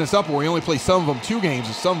to even this up where we only play some of them 2 games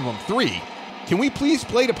and some of them 3, can we please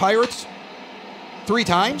play the Pirates 3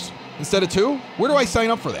 times instead of 2? Where do I sign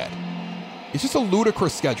up for that? It's just a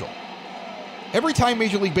ludicrous schedule. Every time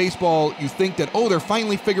Major League Baseball, you think that, they're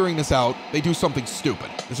finally figuring this out, they do something stupid.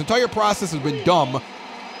 This entire process has been dumb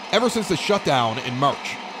ever since the shutdown in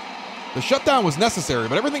March. The shutdown was necessary,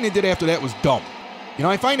 but everything they did after that was dumb.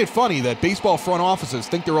 I find it funny that baseball front offices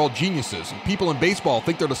think they're all geniuses, and people in baseball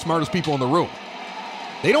think they're the smartest people in the room.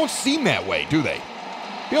 They don't seem that way, do they?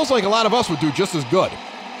 Feels like a lot of us would do just as good.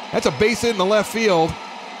 That's a base hit in the left field.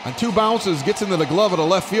 On 2 bounces, gets into the glove of the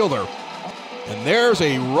left fielder. And there's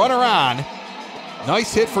a runner on.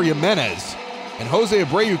 Nice hit for Jimenez. And Jose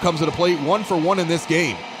Abreu comes to the plate 1 for 1 in this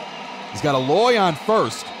game. He's got Eloy on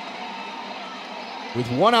first with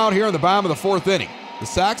 1 out here in the bottom of the 4th inning. The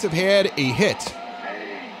Sox have had a hit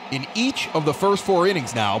in each of the first 4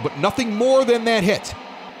 innings now, but nothing more than that hit.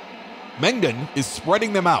 Mengden is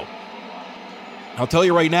spreading them out. I'll tell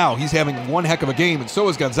you right now, he's having one heck of a game, and so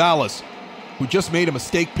is Gonzalez, who just made a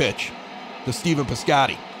mistake pitch to Stephen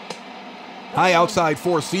Piscotty. High outside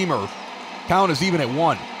four-seamer. Count is even at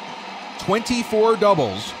 1. 24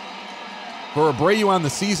 doubles for Abreu on the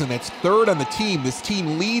season. That's 3rd on the team. This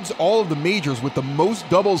team leads all of the majors with the most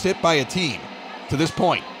doubles hit by a team to this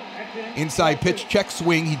point. Inside pitch, check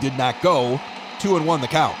swing. He did not go. 2-1 the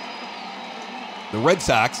count. The Red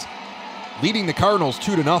Sox leading the Cardinals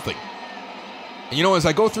 2-0. And as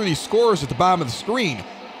I go through these scores at the bottom of the screen,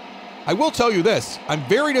 I will tell you this. I'm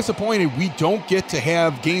very disappointed we don't get to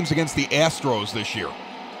have games against the Astros this year.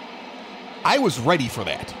 I was ready for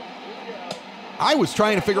that. I was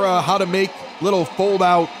trying to figure out how to make little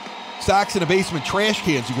fold-out Sox in the basement trash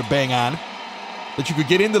cans you could bang on that you could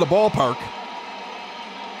get into the ballpark,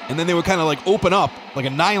 and then they would kind of like open up like a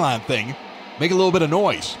nylon thing, make a little bit of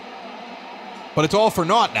noise. But it's all for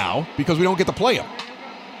naught now because we don't get to play them.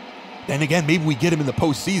 Then again, maybe we get them in the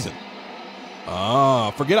postseason.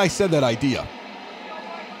 Forget I said that idea.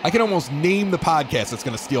 I can almost name the podcast that's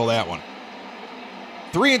going to steal that one.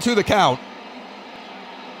 3-2 the count.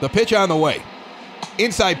 The pitch on the way.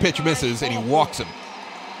 Inside pitch misses, and he walks him.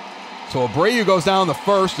 So Abreu goes down the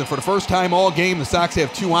first, and for the first time all game, the Sox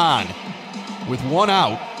have 2 on with 1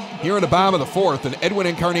 out. Here in the bottom of the 4th, and Edwin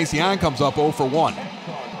Encarnacion comes up 0 for 1.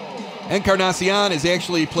 Encarnacion has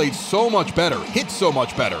actually played so much better, hit so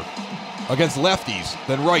much better against lefties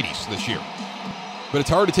than righties this year. But it's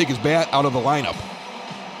hard to take his bat out of the lineup.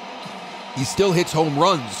 He still hits home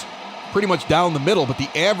runs pretty much down the middle, but the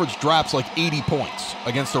average drops like 80 points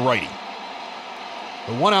against a righty.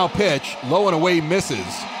 The 1-out pitch, low and away, misses.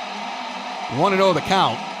 1-0 the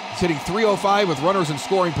count. He's hitting .305 with runners in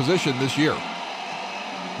scoring position this year.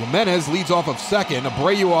 Jimenez leads off of second,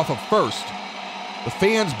 Abreu off of first. The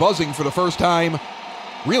fans buzzing for the first time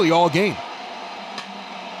really all game.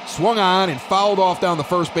 Swung on and fouled off down the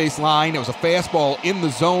first base line. It was a fastball in the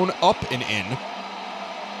zone, up and in.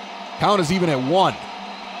 Count is even at 1.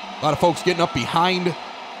 A lot of folks getting up behind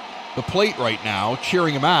the plate right now,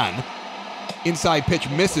 cheering him on. Inside pitch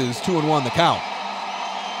misses, 2-1 the count.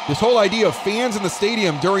 This whole idea of fans in the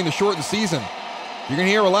stadium during the shortened season, you're going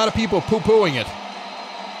to hear a lot of people poo-pooing it.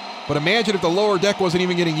 But imagine if the lower deck wasn't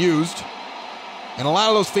even getting used. And a lot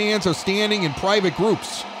of those fans are standing in private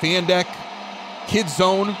groups. Fan deck, kids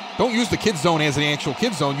zone. Don't use the kids zone as an actual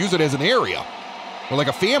kids zone. Use it as an area where like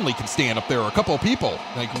a family can stand up there, or a couple of people.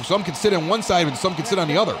 Like some can sit on one side and some can sit on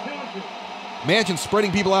the other. Imagine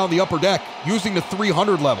spreading people out on the upper deck using the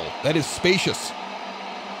 300 level. That is spacious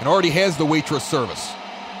and already has the waitress service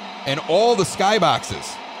and all the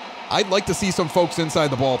skyboxes. I'd like to see some folks inside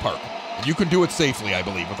the ballpark. And you can do it safely, I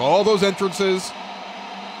believe, with all those entrances,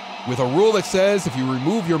 with a rule that says if you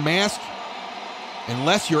remove your mask,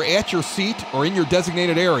 unless you're at your seat or in your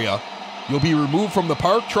designated area, you'll be removed from the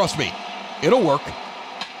park. Trust me, it'll work.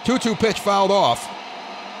 2-2 pitch fouled off.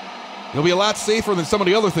 You'll be a lot safer than some of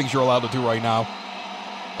the other things you're allowed to do right now.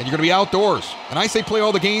 And you're going to be outdoors. And I say play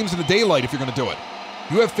all the games in the daylight if you're going to do it.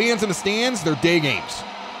 You have fans in the stands, they're day games.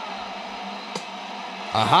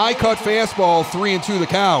 A high cut fastball, 3-2 the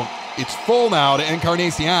count. It's full now to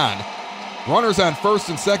Encarnacion. Runners on first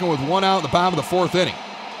and second with 1 out in the bottom of the 4th inning.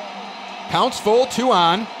 Counts full, 2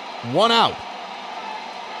 on, 1 out.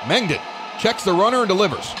 Mengden checks the runner and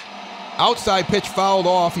delivers. Outside pitch fouled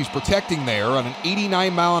off. He's protecting there on an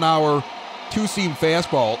 89-mile-an-hour two-seam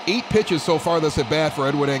fastball. 8 pitches so far this at-bat for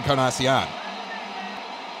Edwin Encarnacion.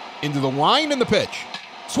 Into the wind and the pitch.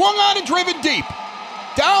 Swung on and driven deep.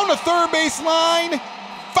 Down the third base line.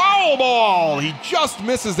 Foul ball. He just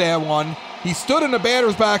misses that one. He stood in the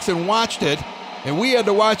batter's box and watched it, and we had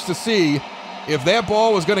to watch to see if that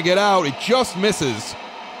ball was going to get out. It just misses.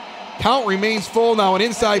 Count remains full now. An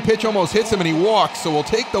inside pitch almost hits him, and he walks, so we'll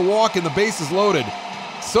take the walk, and the bases loaded.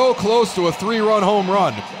 So close to a 3-run home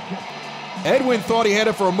run. Edwin thought he had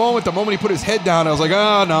it for a moment. The moment he put his head down, I was like,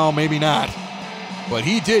 oh, no, maybe not. But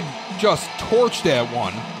he did just torch that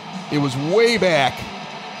one. It was way back.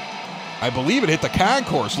 I believe it hit the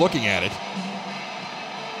concourse looking at it.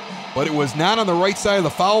 But it was not on the right side of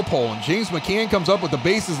the foul pole, and James McCann comes up with the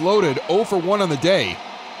bases loaded, 0 for 1 on the day.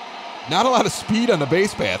 Not a lot of speed on the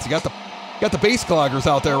base paths. You got the base cloggers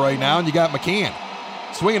out there right now, and you got McCann.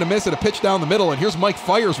 Swing and a miss at a pitch down the middle, and here's Mike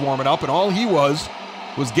Fiers warming up, and all he was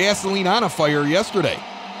gasoline on a fire yesterday.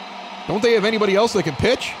 Don't they have anybody else that can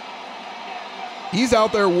pitch? He's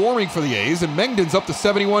out there warming for the A's, and Mengden's up to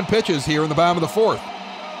 71 pitches here in the bottom of the 4th.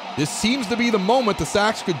 This seems to be the moment the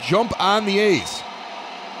Sox could jump on the A's.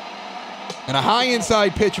 And a high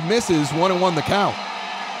inside pitch misses, 1-1 the count.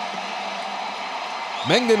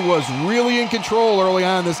 Mengden was really in control early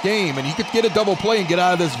on in this game, and he could get a double play and get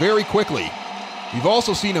out of this very quickly. We've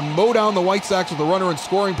also seen him mow down the White Sox with a runner in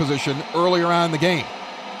scoring position earlier on in the game.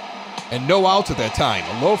 And no outs at that time.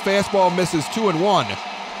 A low fastball misses, 2-1.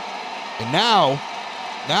 And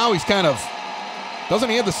now he's kind of doesn't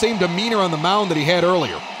have the same demeanor on the mound that he had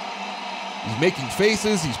earlier. He's making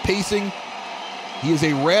faces, he's pacing. He is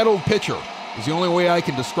a rattled pitcher, is the only way I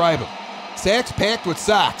can describe him. Sacks packed with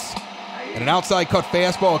Sox. And an outside cut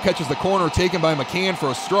fastball catches the corner, taken by McCann for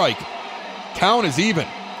a strike. Count is even.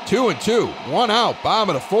 2-2. 1 out,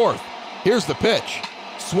 bottom of the 4th. Here's the pitch.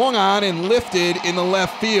 Swung on and lifted in the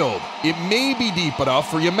left field. It may be deep enough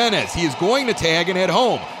for Jimenez. He is going to tag and head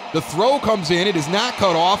home. The throw comes in. It is not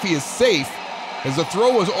cut off. He is safe. As the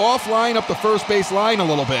throw was offline up the first base line a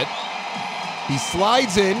little bit. He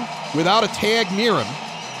slides in without a tag near him.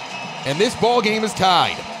 And this ball game is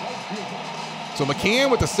tied. So McCann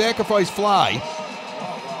with the sacrifice fly.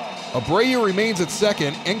 Abreu remains at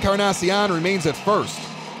second. Encarnacion remains at first.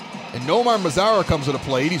 And Nomar Mazara comes to the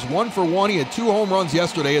plate. He's 1 for 1. He had 2 home runs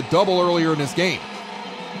yesterday, a double earlier in this game.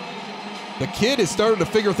 The kid has started to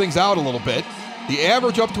figure things out a little bit. The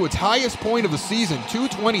average up to its highest point of the season,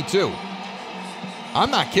 222.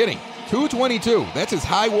 I'm not kidding. 222. That's his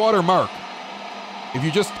high water mark. If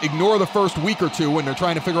you just ignore the first week or two when they're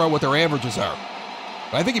trying to figure out what their averages are.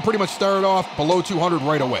 But I think he pretty much started off below 200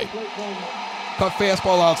 right away. Cut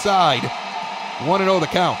fastball outside. 1-0 the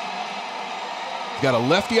count. He's got a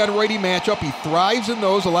lefty on righty matchup. He thrives in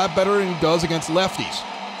those a lot better than he does against lefties.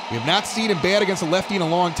 We have not seen him bad against a lefty in a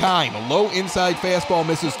long time. A low inside fastball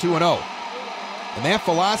misses 2-0. And that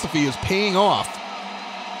philosophy is paying off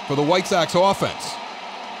for the White Sox offense.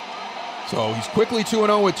 So he's quickly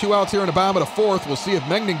 2-0 with 2 outs here in the bottom of the fourth. We'll see if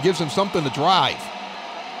Mengden gives him something to drive.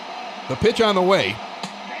 The pitch on the way.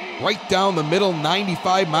 Right down the middle,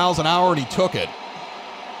 95 miles an hour, and he took it.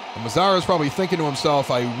 And Mazara's probably thinking to himself,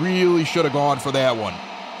 I really should have gone for that one.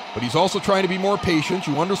 But he's also trying to be more patient.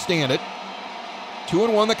 You understand it.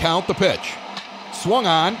 2-1 the count, the pitch. Swung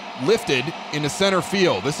on, lifted into center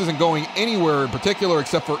field. This isn't going anywhere in particular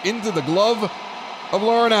except for into the glove of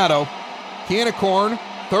Laureano. Can of corn,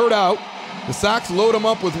 third out. The Sox load him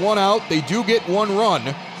up with 1 out. They do get 1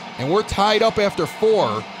 run, and we're tied up after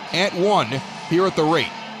 4 at 1 here at the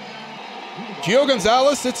rate. Gio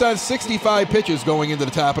Gonzalez sits on 65 pitches going into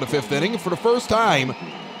the top of the 5th inning. For the first time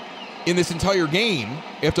in this entire game,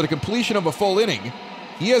 after the completion of a full inning,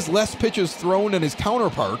 he has less pitches thrown than his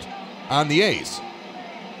counterpart on the A's.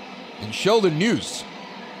 And Sheldon Neuse,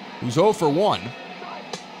 who's 0 for 1,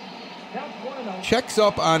 checks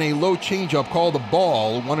up on a low changeup called the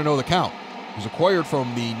ball, 1-0 the count. He was acquired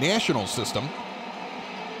from the National system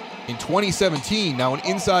in 2017. Now an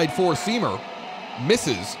inside 4-seamer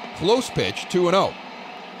misses, close pitch, 2-0.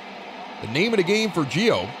 The name of the game for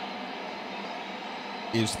Gio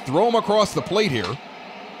is throw him across the plate here.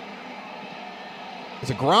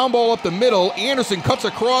 It's a ground ball up the middle. Anderson cuts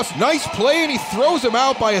across. Nice play, and he throws him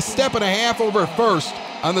out by 1.5 steps over first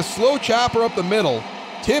on the slow chopper up the middle.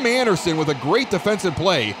 Tim Anderson with a great defensive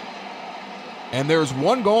play. And there's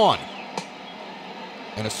 1 gone.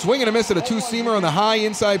 And a swing and a miss at a 2-seamer on the high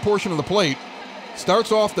inside portion of the plate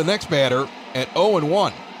starts off the next batter at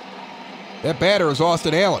 0-1. That batter is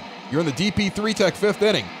Austin Allen. You're in the DP3 Tech 5th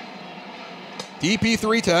inning.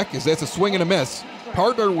 DP3 Tech, as that's a swing and a miss,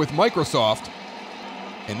 partnered with Microsoft,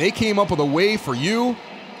 and they came up with a way for you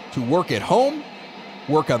to work at home,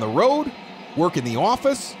 work on the road, work in the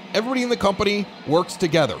office. Everybody in the company works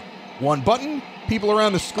together. 1 button, people are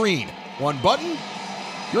on the screen. 1 button,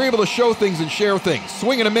 you're able to show things and share things.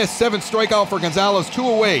 Swing and a miss, 7th strikeout for Gonzalez, 2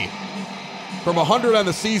 away from 100 on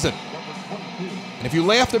the season. And if you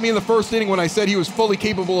laughed at me in the first inning when I said he was fully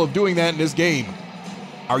capable of doing that in this game,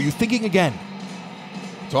 are you thinking again?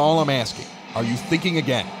 That's all I'm asking. Are you thinking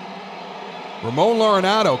again? Ramon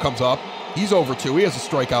Laureano comes up. He's over 2. He has a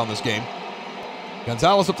strikeout in this game.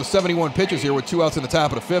 Gonzalez up to 71 pitches here with 2 outs in the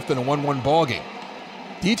top of the 5th and a 1-1 ball game.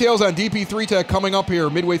 Details on DP3 Tech coming up here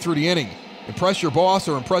midway through the inning. Impress your boss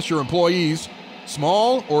or impress your employees.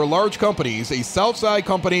 Small or large companies, a Southside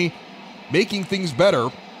company making things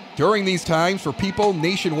better during these times for people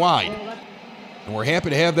nationwide. And we're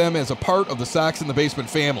happy to have them as a part of the Sox in the Basement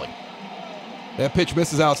family. That pitch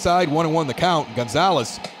misses outside, 1-1 the count.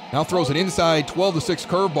 Gonzalez now throws an inside 12-6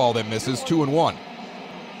 curveball that misses, 2-1.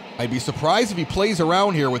 I'd be surprised if he plays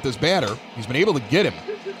around here with this batter. He's been able to get him.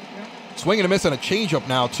 Swing and a miss on a changeup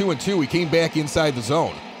now, 2-2. He came back inside the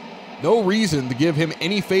zone. No reason to give him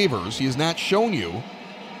any favors. He has not shown you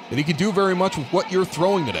that he can do very much with what you're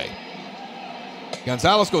throwing today.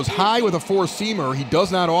 Gonzalez goes high with a 4-seamer. He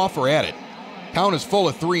does not offer at it. Count is full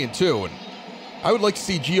at 3-2, and I would like to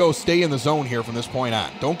see Gio stay in the zone here from this point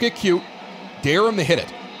on. Don't get cute. Dare him to hit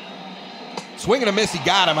it. Swing and a miss. He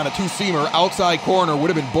got him on a 2-seamer. Outside corner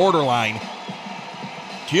would have been borderline.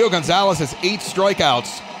 Gio Gonzalez has 8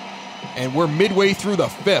 strikeouts, and we're midway through the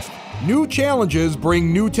 5th. New challenges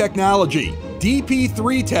bring new technology.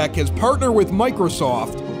 DP3 Tech has partnered with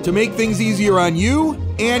Microsoft to make things easier on you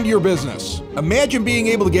and your business. Imagine being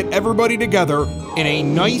able to get everybody together in a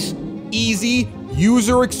nice, easy,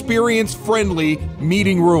 user experience friendly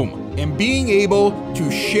meeting room and being able to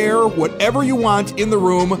share whatever you want in the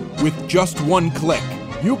room with just 1 click.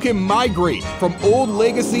 You can migrate from old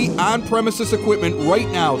legacy on-premises equipment right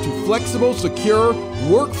now to flexible, secure,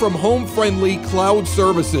 work-from-home friendly cloud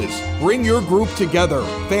services. Bring your group together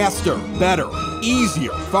faster, better,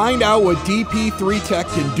 easier. Find out what DP3 Tech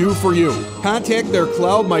can do for you. Contact their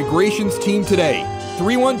cloud migrations team today,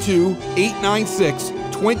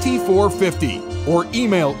 312-896-2450, or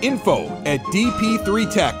email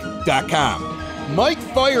info@dp3tech.com. Mike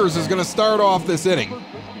Fiers is going to start off this inning,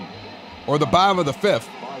 or the bottom of the 5th.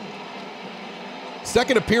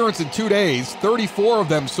 Second appearance in 2 days, 34 of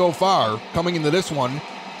them so far coming into this one.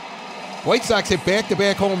 White Sox hit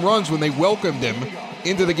back-to-back home runs when they welcomed him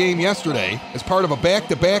into the game yesterday as part of a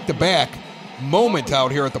back-to-back-to-back moment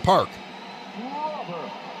out here at the park.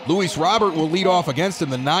 Luis Robert will lead off against him,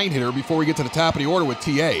 the 9-hitter, before we get to the top of the order with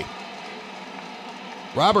TA.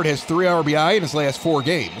 Robert has 3 RBI in his last 4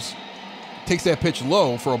 games. Takes that pitch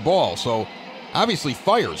low for a ball, so obviously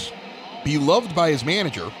fires. Beloved by his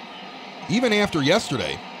manager, even after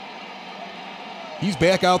yesterday. He's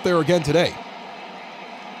back out there again today.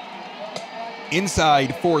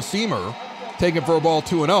 Inside four-seamer, taken for a ball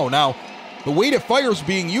 2-0. Now, the way that fire's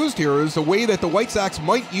being used here is the way that the White Sox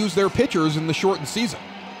might use their pitchers in the shortened season.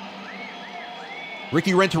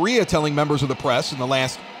 Ricky Renteria telling members of the press in the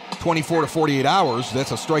last 24 to 48 hours,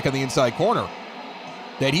 that's a strike on the inside corner,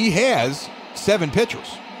 that he has 7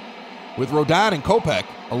 pitchers, with Rodon and Kopech,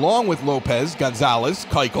 along with Lopez, Gonzalez,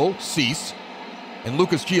 Keuchel, Cease, and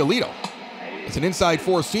Lucas Giolito. It's an inside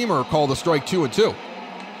four-seamer called a strike 2-2.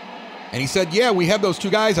 And he said, yeah, we have those 2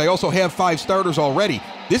 guys. I also have 5 starters already.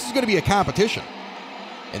 This is going to be a competition.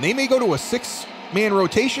 And they may go to a 6-man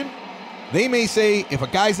rotation. They may say, if a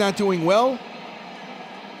guy's not doing well,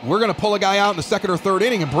 we're going to pull a guy out in the 2nd or 3rd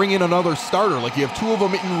inning and bring in another starter, like you have 2 of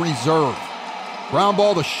them in reserve. Ground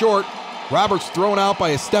ball to short. Roberts thrown out by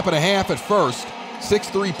a step and a half at first.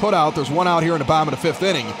 6-3 put out. There's 1 out here in the bottom of the 5th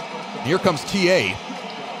inning. And here comes TA.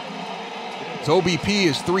 His OBP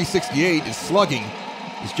is .368. His slugging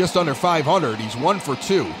is just under .500. He's 1 for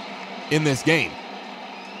 2 in this game.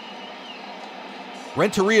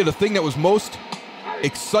 Renteria, the thing that was most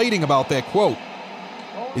exciting about that quote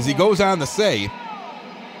is he goes on to say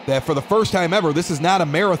that for the first time ever, this is not a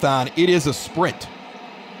marathon, it is a sprint,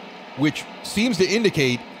 which seems to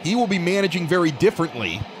indicate he will be managing very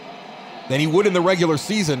differently than he would in the regular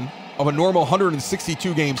season of a normal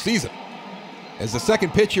 162-game season. As the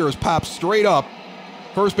second pitch here is popped straight up,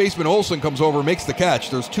 first baseman Olson comes over, makes the catch.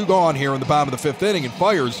 There's 2 gone here in the bottom of the 5th inning, and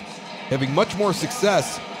Fires having much more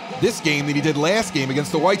success this game than he did last game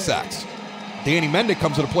against the White Sox. Danny Mendick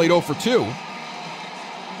comes to the plate 0 for 2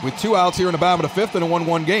 with 2 outs here in the bottom of the 5th in a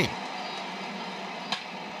 1-1 game.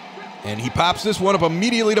 And he pops this one up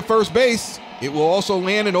immediately to first base. It will also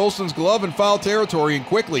land in Olson's glove in foul territory, and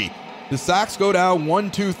quickly the Sox go down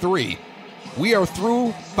 1-2-3. We are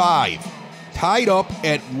through 5. Tied up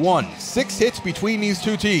at 1. 6 hits between these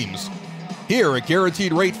 2 teams here at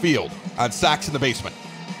Guaranteed Rate Field on Sox in the Basement.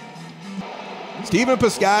 Stephen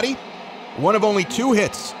Piscotty, one of only 2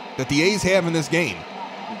 hits that the A's have in this game.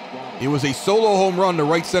 It was a solo home run to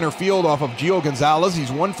right center field off of Gio Gonzalez.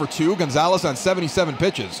 He's 1 for 2. Gonzalez on 77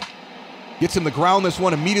 pitches. Gets him to ground this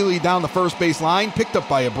one immediately down the first base line. Picked up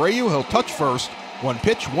by Abreu. He'll touch first. 1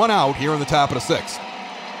 pitch, 1 out here in the top of the 6th.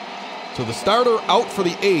 So the starter out for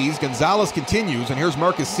the A's. Gonzalez continues, and here's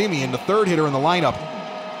Marcus Semien, the 3rd hitter in the lineup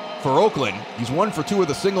for Oakland. He's 1 for 2 with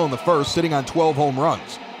a single in the first, sitting on 12 home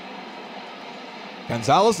runs.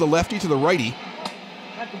 Gonzalez, the lefty to the righty,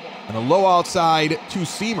 and a low outside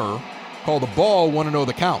 2-seamer called the ball, 1-0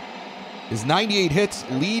 the count. His 98 hits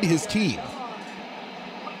lead his team.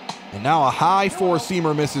 And now a high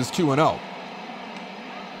 4-seamer misses 2-0.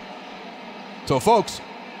 So folks,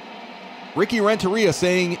 Ricky Renteria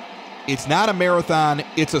saying it's not a marathon,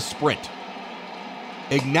 it's a sprint.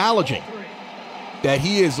 Acknowledging that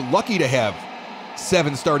he is lucky to have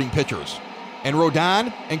 7 starting pitchers. And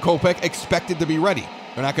Rodon and Kopech expected to be ready.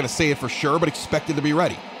 They're not going to say it for sure, but expected to be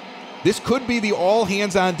ready. This could be the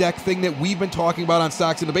all-hands-on-deck thing that we've been talking about on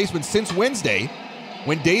Sox in the Basement since Wednesday,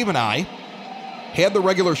 when Dave and I had the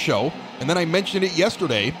regular show, and then I mentioned it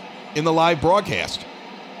yesterday in the live broadcast,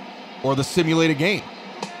 or the simulated game.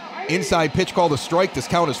 Inside pitch called a strike. This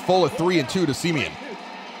count is full at 3-2 to Semien,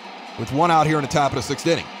 with 1 out here in the top of the 6th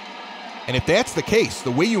inning. And if that's the case,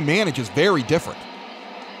 the way you manage is very different.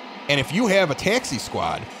 And if you have a taxi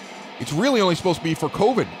squad, it's really only supposed to be for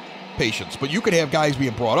COVID patients, but you could have guys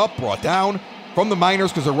being brought up, brought down from the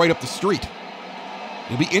minors because they're right up the street.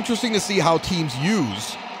 It'll be interesting to see how teams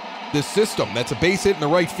use this system. That's a base hit in the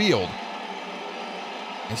right field.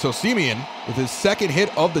 And so Semien, with his 2nd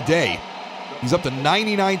hit of the day, he's up to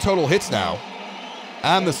 99 total hits now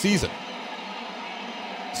on the season.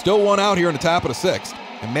 Still 1 out here in the top of the 6th,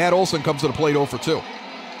 and Matt Olson comes to the plate 0 for 2.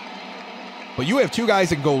 But you have 2 guys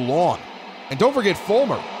that can go long. And don't forget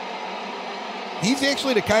Fulmer. He's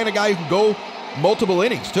actually the kind of guy who can go multiple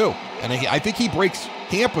innings, too. And I think he breaks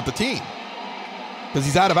camp with the team because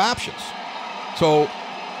he's out of options. So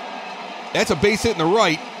that's a base hit in the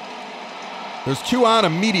right. There's 2 on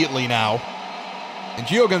immediately now. And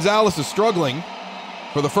Gio Gonzalez is struggling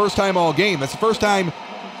for the first time all game. That's the first time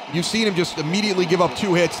you've seen him just immediately give up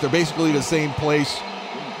 2 hits. They're basically the same place.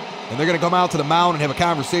 And they're going to come out to the mound and have a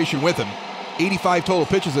conversation with him. 85 total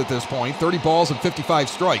pitches at this point, 30 balls and 55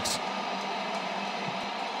 strikes.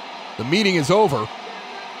 The meeting is over.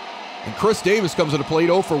 And Chris Davis comes to the plate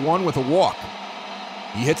 0 for 1 with a walk.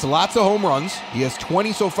 He hits lots of home runs. He has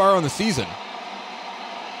 20 so far on the season.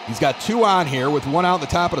 He's got 2 on here with 1 out in the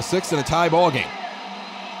top of the 6th and a tie ball game.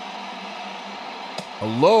 A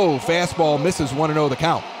low fastball misses 1-0 the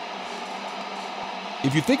count.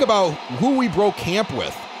 If you think about who we broke camp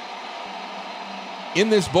with in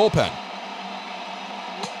this bullpen,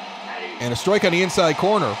 and a strike on the inside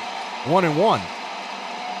corner, 1-1.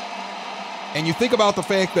 And you think about the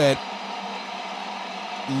fact that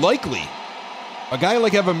likely a guy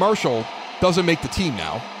like Evan Marshall doesn't make the team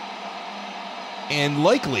now, and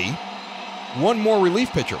likely one more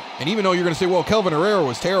relief pitcher. And even though you're going to say, well, Kelvin Herrera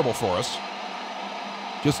was terrible for us,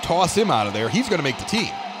 just toss him out of there. He's going to make the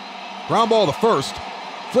team. Ground ball to first,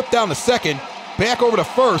 flip down to second, back over to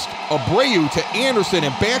first, Abreu to Anderson,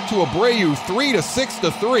 and back to Abreu,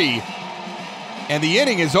 3-6-3, and the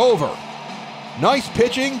inning is over. Nice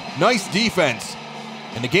pitching, nice defense,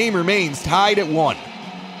 and the game remains tied at 1.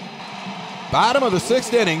 Bottom of the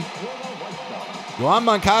 6th inning, Yoan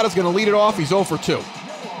Moncada's going to lead it off. He's 0 for 2.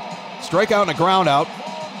 Strikeout and a ground out,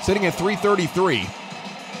 sitting at 333.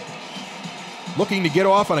 Looking to get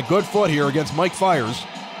off on a good foot here against Mike Fiers,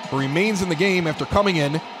 who remains in the game after coming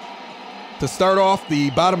in to start off the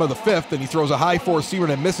bottom of the 5th, and he throws a high 4-seamer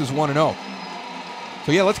that misses 1-0.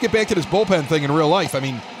 So yeah, let's get back to this bullpen thing in real life. I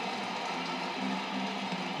mean,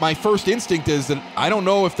 my first instinct is that I don't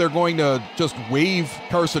know if they're going to just waive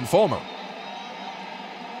Carson Fulmer.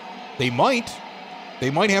 They might. They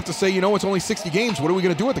might have to say, you know, it's only 60 games. What are we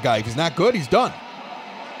going to do with the guy? If he's not good, he's done.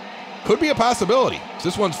 Could be a possibility.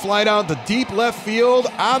 This one's fly down to deep left field,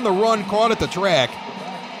 on the run, caught at the track.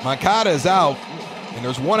 Moncada is out, and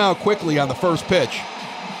there's 1 out quickly on the first pitch.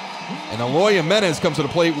 And Eloy Jimenez comes to the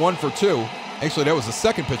plate 1 for 2. Actually, that was the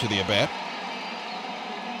second pitch of the at-bat.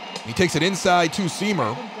 He takes an inside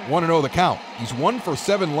 2-seamer, 1-0 the count. He's 1 for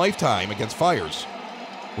 7 lifetime against Fiers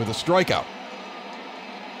with a strikeout.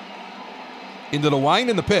 Into the wind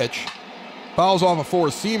in the pitch, fouls off a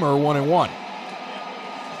 4-seamer, 1-1.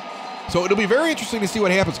 So it'll be very interesting to see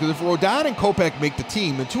what happens, because if Rodon and Kopech make the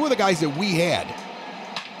team, the 2 of the guys that we had,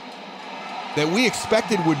 that we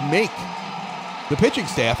expected would make the pitching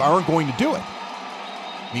staff, aren't going to do it.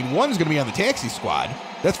 I mean, one's going to be on the taxi squad,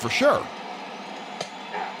 that's for sure.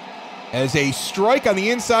 As a strike on the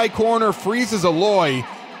inside corner freezes Eloy,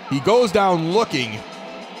 he goes down looking.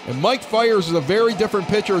 And Mike Fiers is a very different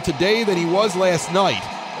pitcher today than he was last night.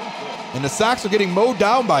 And the Sox are getting mowed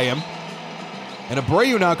down by him. And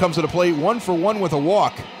Abreu now comes to the plate 1 for 1 with a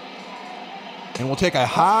walk. And we'll take a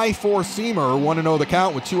high 4-seamer, 1-0 the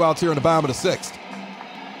count with 2 outs here in the bottom of the 6th.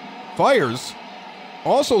 Fiers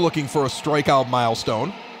also looking for a strikeout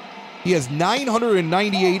milestone. He has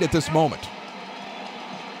 998 at this moment.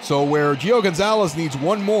 So where Gio Gonzalez needs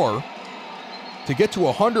 1 more to get to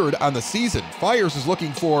 100 on the season, Fiers is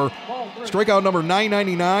looking for strikeout number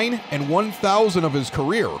 999 and 1,000 of his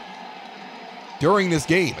career during this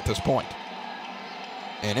game at this point.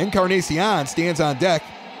 And Encarnacion stands on deck.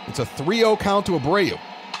 It's a 3-0 count to Abreu.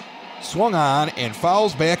 Swung on and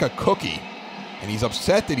fouls back a cookie. And he's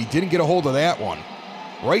upset that he didn't get a hold of that one.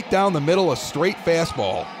 Right down the middle, a straight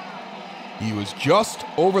fastball. He was just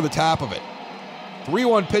over the top of it.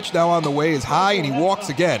 3-1 pitch now on the way is high, and he walks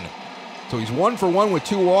again. So he's 1 for 1 with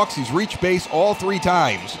 2 walks. He's reached base all 3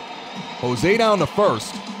 times. Jose down to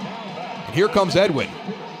first. And here comes Edwin.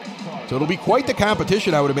 So it'll be quite the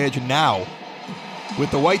competition, I would imagine, now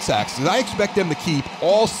with the White Sox, because I expect them to keep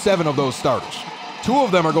all 7 of those starters. 2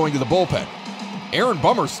 of them are going to the bullpen. Aaron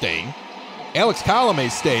Bummer's staying. Alex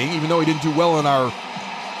Colome's staying, even though he didn't do well in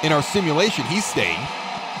our simulation. He's staying.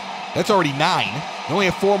 That's already 9. You only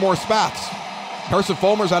have 4 more spots. Carson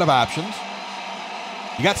Fulmer's out of options.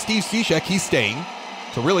 You got Steve Cishek, he's staying.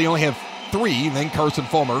 So really you only have 3, and then Carson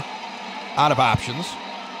Fulmer out of options.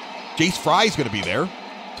 Jace Fry's going to be there.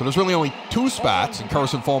 So there's really only 2 spots, and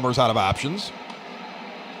Carson Fulmer's out of options.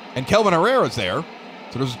 And Kelvin Herrera's there.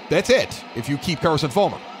 So that's it if you keep Carson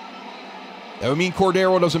Fulmer. That would mean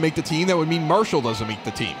Cordero doesn't make the team. That would mean Marshall doesn't make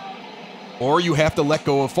the team. Or you have to let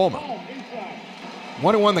go of Fulmer.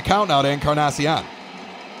 1-1 the count now to Encarnacion.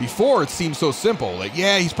 Before, it seemed so simple. Like,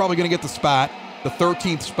 yeah, he's probably going to get the spot, the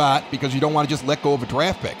 13th spot, because you don't want to just let go of a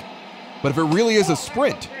draft pick. But if it really is a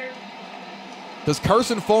sprint, does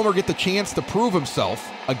Carson Fulmer get the chance to prove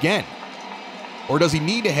himself again? Or does he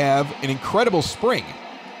need to have an incredible spring?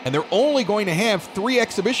 And they're only going to have 3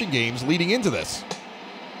 exhibition games leading into this.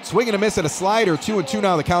 Swing and a miss at a slider, 2-2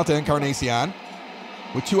 now the count to Encarnacion,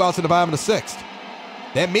 with 2 outs in the bottom of the 6th.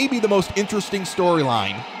 That may be the most interesting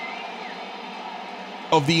storyline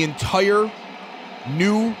of the entire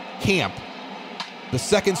new camp the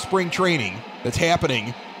second spring training that's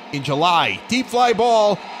happening in July. Deep fly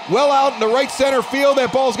ball, well out in the right center field.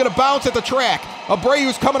 That ball's going to bounce at the track.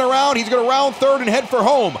 Abreu's coming around. He's going to round third and head for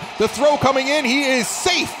home. The throw coming in. He is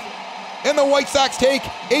safe. And the White Sox take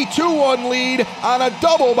a 2-1 lead on a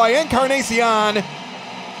double by Encarnacion.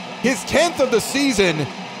 His 10th of the season.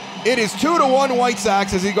 It is 2-1 White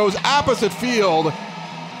Sox as he goes opposite field.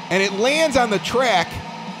 And it lands on the track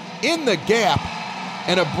in the gap.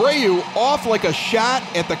 And Abreu, off like a shot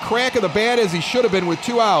at the crack of the bat as he should have been with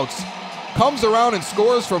 2 outs, comes around and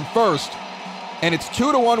scores from first. And it's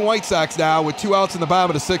 2-1 White Sox now with 2 outs in the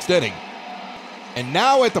bottom of the 6th inning. And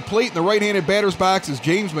now at the plate in the right-handed batter's box is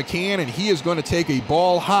James McCann, and he is going to take a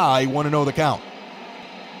ball high, 1-0 the count.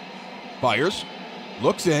 Fires,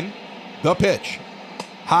 looks in, the pitch.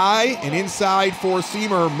 High and inside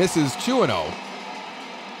four-seamer, misses 2-0.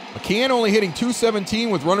 McCann only hitting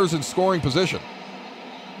 .217 with runners in scoring position.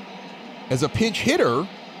 As a pinch hitter,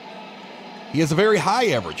 he has a very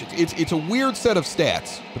high average. It's a weird set of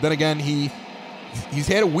stats, but then again, he's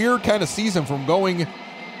had a weird kind of season from going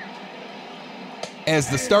as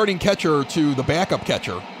the starting catcher to the backup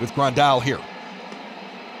catcher with Grandal here.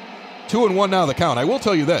 2-1 now the count. I will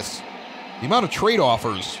tell you this, the amount of trade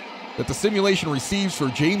offers that the simulation receives for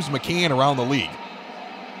James McCann around the league,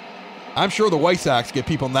 I'm sure the White Sox get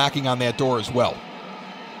people knocking on that door as well.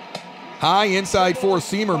 High inside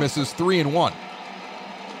four-seamer, misses 3-1.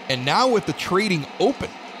 And now with the trading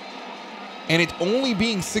open, and it only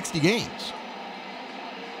being 60 games,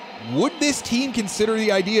 would this team consider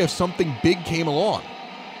the idea if something big came along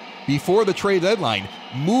before the trade deadline,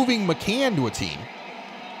 moving McCann to a team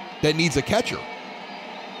that needs a catcher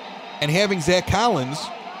and having Zach Collins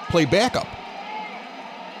play backup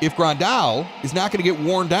if Grandal is not going to get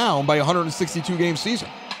worn down by a 162-game season?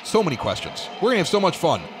 So many questions. We're going to have so much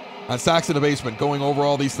fun on Sox in the Basement going over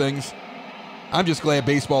all these things. I'm just glad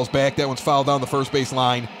baseball's back. That one's fouled down the first base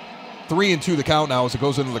line. 3-2 the count now as it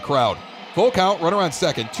goes into the crowd. Full count, runner on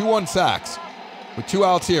second, 2-1 Sox with 2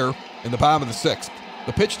 outs here in the bottom of the 6th.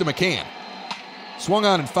 The pitch to McCann. Swung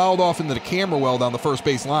on and fouled off into the camera well down the first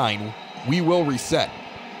base line. We will reset.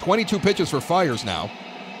 22 pitches for Fires now.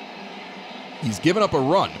 He's given up a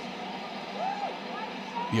run.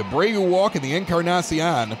 The Abreu walk and the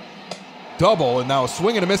Encarnacion double, and now a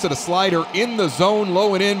swing and a miss at a slider in the zone,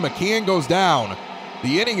 low and in. McCann goes down.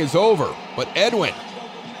 The inning is over, but Edwin,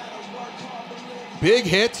 big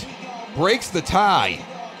hit, breaks the tie,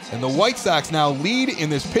 and the White Sox now lead in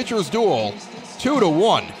this pitcher's duel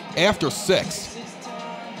 2-1 after 6.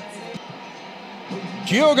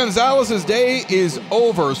 Gio Gonzalez's day is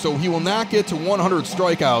over, so he will not get to 100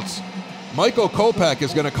 strikeouts. Michael Kopech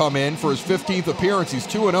is going to come in for his 15th appearance. He's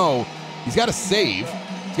 2-0. He's got a save.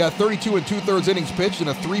 He's got 32 2/3 innings pitched and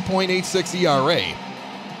a 3.86 ERA.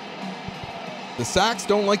 The Sox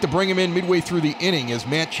don't like to bring him in midway through the inning as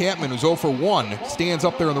Matt Chapman, who's 0 for 1, stands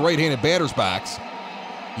up there in the right-handed batter's box.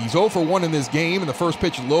 He's 0 for 1 in this game, and the first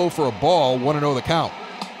pitch low for a ball, 1-0 the count.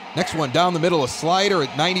 Next one down the middle, a slider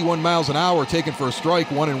at 91 miles an hour, taken for a strike,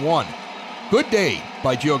 1-1. Good day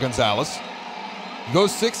by Gio Gonzalez. He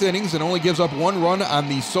goes 6 innings and only gives up 1 run on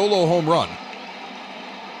the solo home run.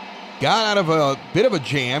 Got out of a bit of a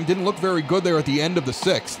jam, didn't look very good there at the end of the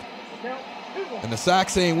 6th. And the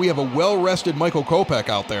Sox saying we have a well-rested Michael Kopech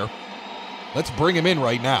out there. Let's bring him in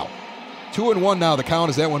right now. 2-1 now the count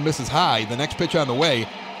as that one misses high. The next pitch on the way.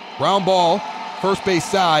 Ground ball, first base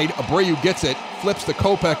side. Abreu gets it, flips to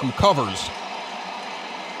Kopech, who covers.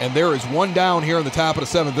 And there is one down here in the top of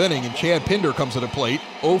the 7th inning, and Chad Pinder comes to the plate,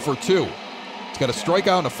 0 for 2. He's got a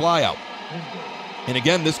strikeout and a flyout. And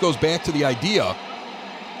again, this goes back to the idea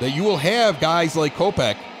that you will have guys like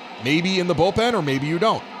Kopech maybe in the bullpen or maybe you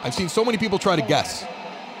don't. I've seen so many people try to guess.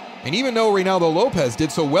 And even though Reynaldo Lopez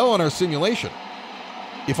did so well on our simulation,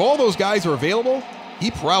 if all those guys are available,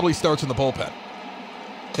 he probably starts in the bullpen.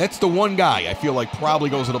 That's the one guy I feel like probably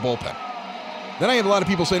goes to the bullpen. Then I have a lot of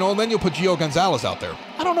people saying, oh, then you'll put Gio Gonzalez out there.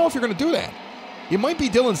 I don't know if you're going to do that. It might be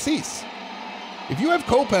Dylan Cease. If you have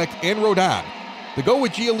Kopech and Rodon to go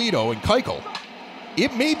with Giolito and Keuchel,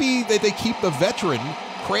 it may be that they keep the veteran,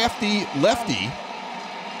 crafty lefty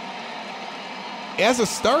as a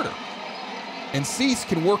starter, and Cease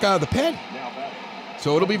can work out of the pen.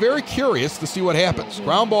 So it'll be very curious to see what happens.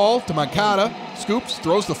 Ground ball to Moncada, scoops,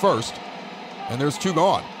 throws the first, and there's 2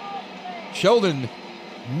 gone. Sheldon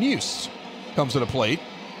Muse comes to the plate.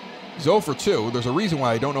 He's 0 for 2. There's a reason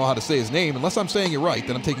why I don't know how to say his name. Unless I'm saying it right,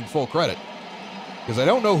 then I'm taking full credit, because I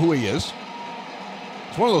don't know who he is.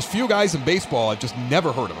 It's one of those few guys in baseball I've just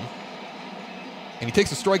never heard of him. And he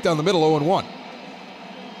takes a strike down the middle, 0-1.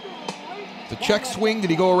 The check swing, did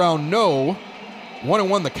he go around? No.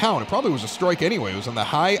 1-1 the count. It probably was a strike anyway. It was on the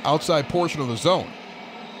high outside portion of the zone.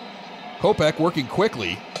 Kopech working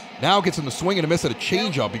quickly. Now gets in the swing and a miss at a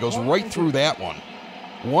changeup. He goes right through that one.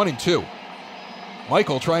 1-2.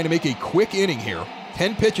 Michael trying to make a quick inning here.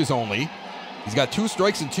 10 pitches only. He's got 2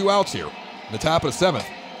 strikes and 2 outs here. In the top of the 7th.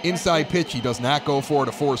 Inside pitch, he does not go for it.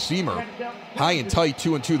 A four-seamer. High and tight,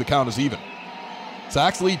 2-2. The count is even.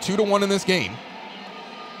 Sox lead 2-1 in this game.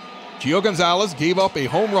 Gio Gonzalez gave up a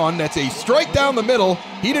home run. That's a strike down the middle.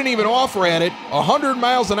 He didn't even offer at it. 100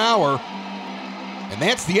 miles an hour. And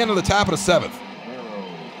that's the end of the top of the 7th.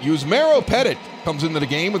 Yusmeiro Petit comes into the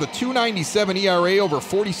game with a 2.97 ERA over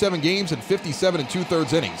 47 games and 57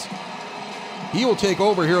 2/3 innings. He will take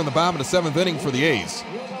over here in the bottom of the 7th inning for the A's.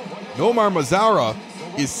 Nomar Mazara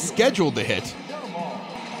is scheduled to hit.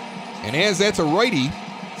 And as that's a righty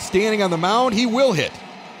standing on the mound, he will hit.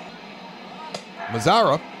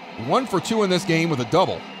 Mazara, 1 for 2 in this game with a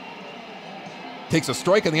double. Takes a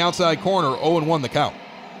strike in the outside corner, 0-1 the count.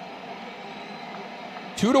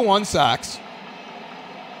 2-1 Sox.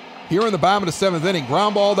 Here in the bottom of the 7th inning,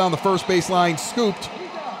 ground ball down the first base line, scooped.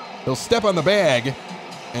 He'll step on the bag,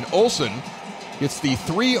 and Olson gets the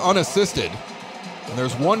 3 unassisted. And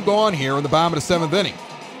there's 1 gone here in the bottom of the 7th inning.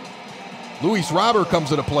 Luis Robert comes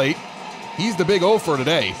to the plate. He's the big 0 for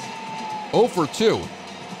today. 0 for 2.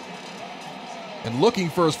 And looking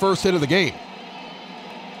for his first hit of the game.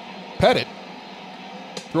 Petit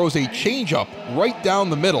throws a changeup right down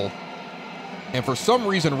the middle. And for some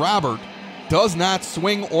reason, Robert does not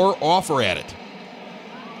swing or offer at it.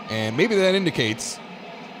 And maybe that indicates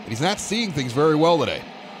that he's not seeing things very well today.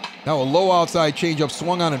 Now a low outside changeup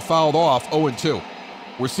swung on and fouled off, 0-2.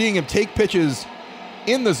 We're seeing him take pitches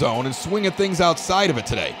in the zone and swing at things outside of it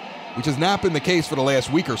today, which has not been the case for the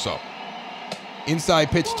last week or so.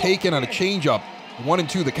 Inside pitch taken on a changeup,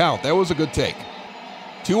 1-2 the count. That was a good take.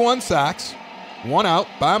 2-1 Sox, 1 out,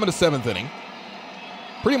 bottom of the 7th inning.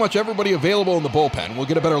 Pretty much everybody available in the bullpen. We'll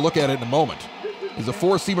get a better look at it in a moment. As a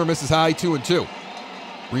four-seamer misses high, 2-2.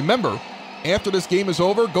 Remember, after this game is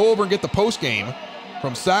over, go over and get the post-game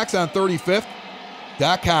from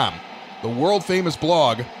SoxOn35th.com, the world-famous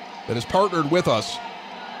blog that has partnered with us.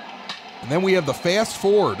 And then we have the Fast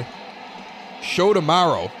Forward show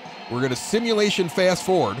tomorrow. We're going to simulation fast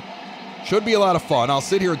forward. Should be a lot of fun. I'll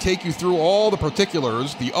sit here and take you through all the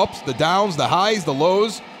particulars, the ups, the downs, the highs, the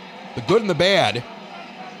lows, the good and the bad,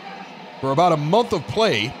 for about a month of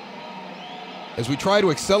play as we try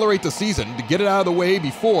to accelerate the season to get it out of the way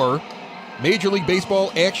before Major League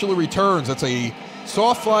Baseball actually returns. That's a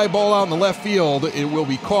soft fly ball out in the left field. It will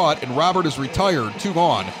be caught, and Robert is retired. 2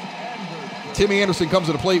 gone. Tim Anderson comes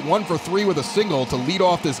to the plate, 1 for 3 with a single to lead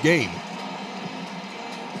off this game.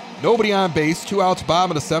 Nobody on base, 2 outs,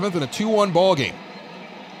 bottom of the 7th, and a 2-1 ball game.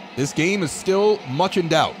 This game is still much in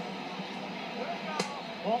doubt.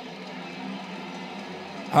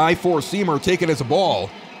 High four-seamer taken as a ball,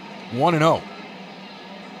 1-0.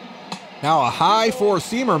 Now a high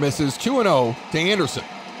four-seamer misses, 2-0 to Anderson.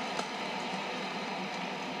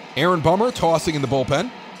 Aaron Bummer tossing in the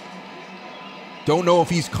bullpen. Don't know if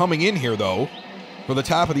he's coming in here, though, for the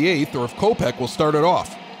top of the 8th, or if Kopech will start it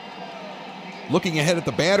off. Looking ahead at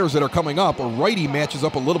the batters that are coming up, a righty matches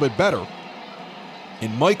up a little bit better.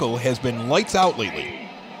 And Michael has been lights out lately.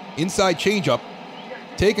 Inside changeup,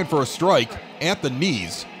 taken for a strike at the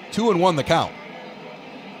knees. 2-1 the count.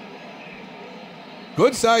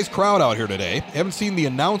 Good sized crowd out here today. Haven't seen the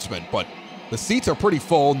announcement, but the seats are pretty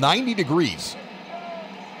full. 90 degrees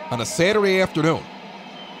on a Saturday afternoon.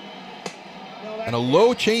 And a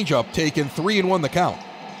low changeup taken, 3-1 the count.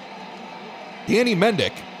 Danny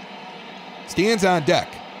Mendick stands on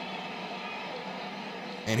deck.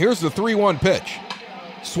 And here's the 3-1 pitch.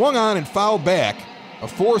 Swung on and fouled back. A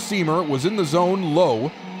four-seamer was in the zone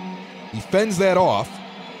low. He fends that off.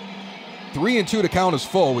 3-2 to count is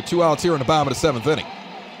full with 2 outs here in the bottom of the 7th inning.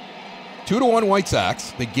 2-1 White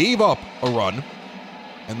Sox. They gave up a run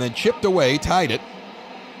and then chipped away, tied it,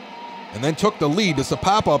 and then took the lead to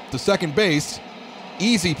pop up to second base.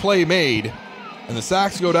 Easy play made, and the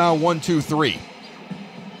Sox go down 1-2-3.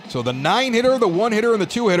 So the 9-hitter, the 1-hitter, and the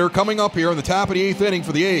 2-hitter coming up here in the top of the 8th inning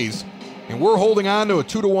for the A's, and we're holding on to a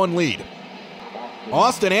 2-1 lead.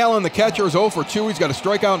 Austin Allen, the catcher, is 0 for 2. He's got a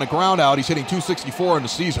strikeout and a ground out. He's hitting .264 in the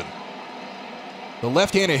season. The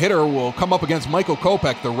left-handed hitter will come up against Michael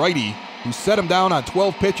Kopech, the righty, who set him down on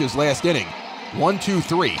 12 pitches last inning.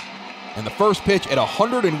 1-2-3. And the first pitch at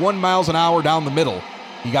 101 miles an hour down the middle.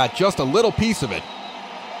 He got just a little piece of it.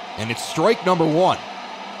 And it's strike number 1.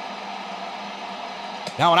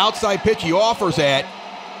 Now an outside pitch he offers at.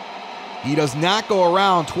 He does not go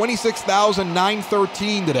around.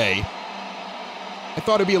 26,913 today. I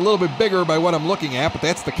thought it'd be a little bit bigger by what I'm looking at, but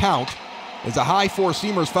that's the count. As a high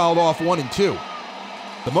four-seamer's fouled off 1 and 2.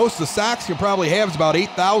 The most the Sox can probably have is about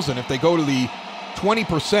 8,000 if they go to the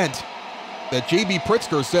 20% that J.B.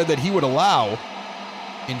 Pritzker said that he would allow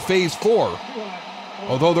in Phase 4.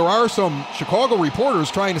 Although there are some Chicago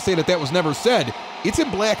reporters trying to say that that was never said, it's in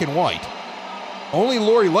black and white. Only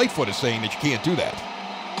Lori Lightfoot is saying that you can't do that.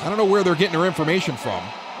 I don't know where they're getting their information from.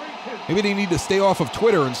 Maybe they need to stay off of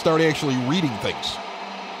Twitter and start actually reading things.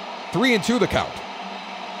 3 and 2 the count.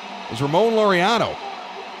 As Ramon Laureano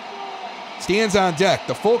stands on deck,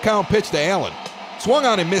 the full count pitch to Allen. Swung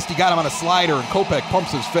on and missed, he got him on a slider, and Kopech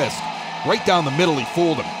pumps his fist. Right down the middle, he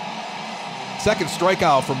fooled him. Second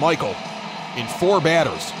strikeout for Michael in 4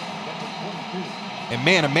 batters. And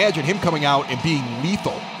man, imagine him coming out and being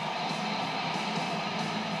lethal.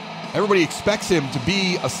 Everybody expects him to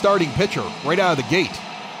be a starting pitcher right out of the gate.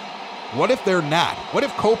 What if they're not? What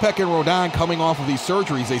if Kopech and Rodon, coming off of these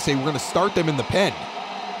surgeries, they say we're going to start them in the pen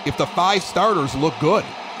if the 5 starters look good?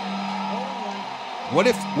 What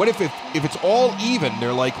if it's all even,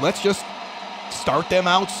 they're like, let's just start them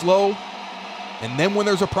out slow, and then when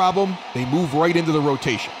there's a problem, they move right into the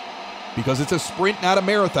rotation. Because it's a sprint, not a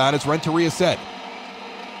marathon, as Renteria said.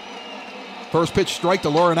 First pitch strike to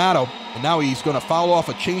Laureano, and now he's going to foul off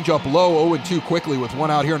a changeup low, 0-2 quickly with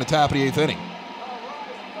 1 out here in the top of the 8th inning.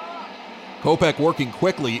 Kopech working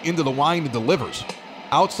quickly into the wind and delivers.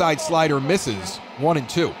 Outside slider misses,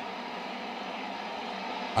 1-2.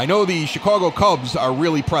 I know the Chicago Cubs are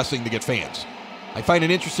really pressing to get fans. I find it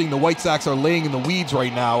interesting the White Sox are laying in the weeds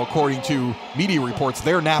right now, according to media reports.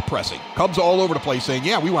 They're not pressing. Cubs all over the place saying,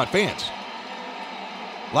 yeah, we want fans.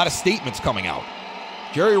 A lot of statements coming out.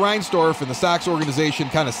 Jerry Reinsdorf and the Sox organization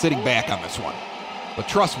kind of sitting back on this one. But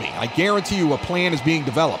trust me, I guarantee you a plan is being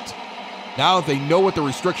developed. Now that they know what the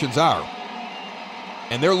restrictions are.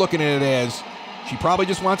 And they're looking at it as, she probably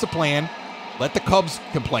just wants a plan, let the Cubs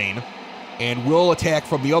complain, and we'll attack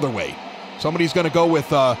from the other way. Somebody's going to go with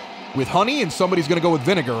honey, and somebody's going to go with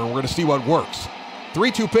vinegar, and we're going to see what works.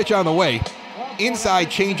 3-2 pitch on the way. Inside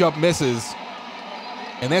changeup misses.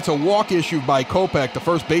 And that's a walk issued by Kopech, the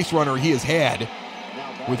first base runner he has had,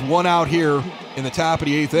 with 1 out here in the top of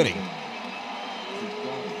the 8th inning.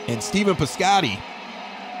 And Stephen Piscotty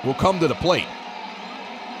will come to the plate.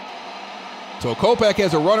 So Kopech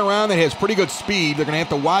has a run around that has pretty good speed. They're going to have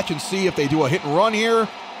to watch and see if they do a hit and run here.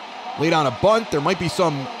 Lay down a bunt. There might be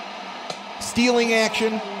some stealing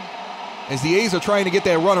action as the A's are trying to get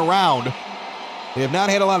that run around. They have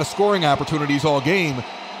not had a lot of scoring opportunities all game.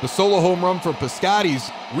 The solo home run from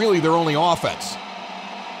Piscotty's really their only offense.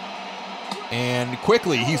 And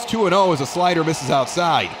quickly, he's 2-0 as a slider misses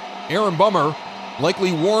outside. Aaron Bummer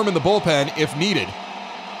likely warm in the bullpen if needed.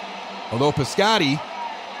 Although Piscotty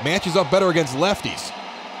matches up better against lefties.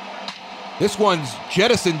 This one's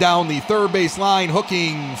jettisoned down the third base line,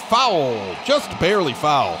 hooking foul, just barely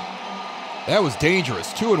foul. That was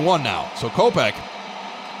dangerous. 2-1 now. So Kopech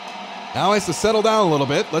now has to settle down a little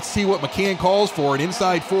bit. Let's see what McCann calls for. An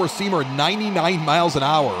inside four-seamer, 99 miles an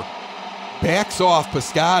hour. Backs off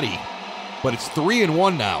Piscotty, but it's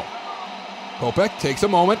 3-1 now. Kopech takes a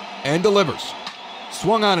moment and delivers.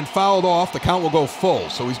 Swung on and fouled off. The count will go full.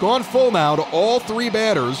 So he's gone full now to all 3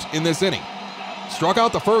 batters in this inning. Struck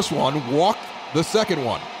out the first one, walked the second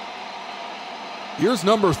one. Here's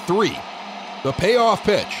number 3, the payoff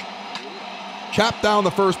pitch. Chopped down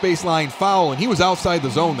the first baseline foul, and he was outside the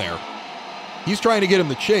zone there. He's trying to get him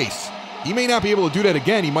to chase. He may not be able to do that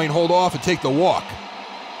again. He might hold off and take the walk.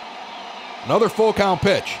 Another full count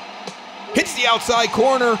pitch. Hits the outside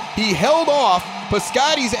corner. He held off.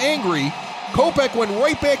 Piscotty's angry. Kopech went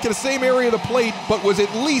right back to the same area of the plate, but was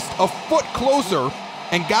at least a foot closer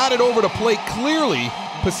and got it over the plate clearly.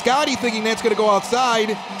 Piscotty thinking that's going to go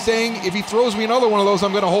outside, saying if he throws me another one of those,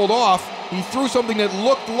 I'm going to hold off. He threw something that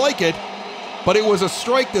looked like it, but it was a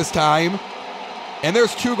strike this time. And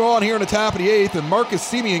there's 2 gone here in the top of the 8th, and Marcus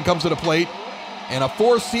Semien comes to the plate, and a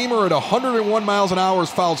four-seamer at 101 miles an hour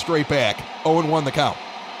is fouled straight back. 0-1 the count.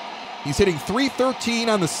 He's hitting .313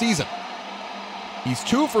 on the season. He's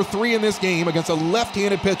 2 for 3 in this game against a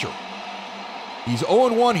left-handed pitcher. He's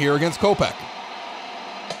 0-1 here against Kopech.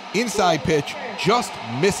 Inside pitch just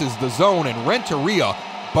misses the zone, and Renteria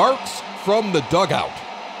barks from the dugout.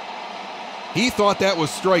 He thought that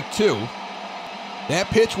was strike 2. That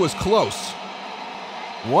pitch was close.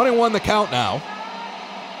 1-1 the count now.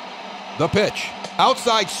 The pitch.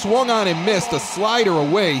 Outside, swung on and missed. A slider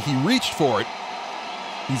away. He reached for it.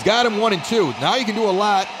 He's got him 1-2. Now you can do a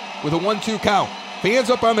lot with a 1-2 count. Fans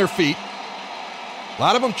up on their feet. A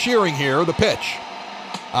lot of them cheering here. The pitch.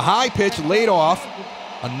 A high pitch laid off.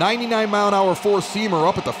 A 99 mile an hour four-seamer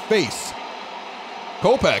up at the face.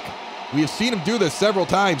 Kopech, we have seen him do this several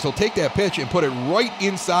times. He'll take that pitch and put it right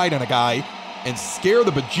inside on a guy and scare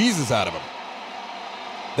the bejesus out of him.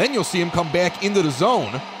 Then you'll see him come back into the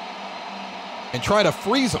zone and try to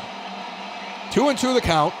freeze him. 2-2 the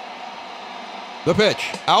count. The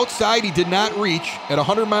pitch. Outside, he did not reach at a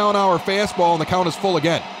 100-mile-an-hour fastball, and the count is full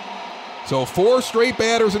again. So 4 straight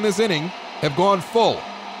batters in this inning have gone full.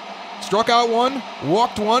 Struck out one,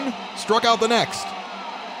 walked one, struck out the next.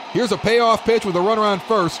 Here's a payoff pitch with a runner on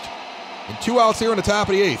first, and 2 outs here in the top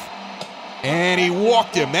of the 8th. And he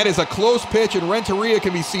walked him. That is a close pitch, and Renteria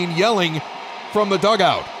can be seen yelling from the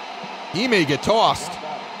dugout. He may get tossed.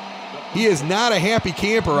 He is not a happy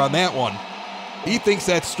camper on that one. He thinks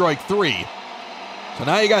that's strike 3. So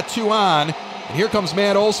now you got 2 on, and here comes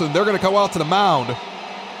Matt Olson. They're going to go out to the mound,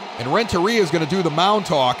 and Renteria is going to do the mound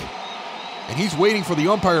talk, and he's waiting for the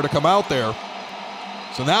umpire to come out there.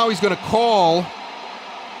 So now he's going to call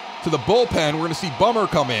to the bullpen. We're going to see Bummer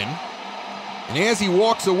come in, and as he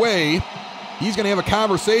walks away, he's going to have a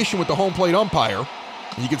conversation with the home plate umpire.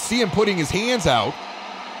 And you can see him putting his hands out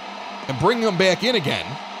and bringing them back in again.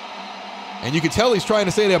 And you can tell he's trying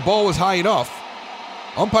to say that ball was high enough.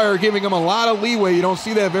 Umpire giving him a lot of leeway. You don't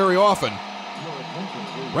see that very often.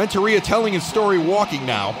 Renteria telling his story walking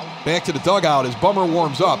now. Back to the dugout as Bummer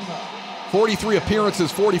warms up. 43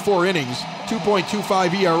 appearances, 44 innings,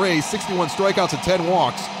 2.25 ERA, 61 strikeouts and 10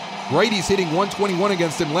 walks. Righties hitting 121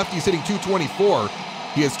 against him, lefties hitting 224.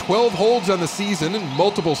 He has 12 holds on the season and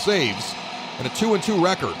multiple saves, and a 2-2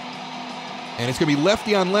 record. And it's going to be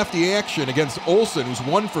lefty-on-lefty action against Olson, who's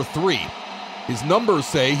 1 for 3. His numbers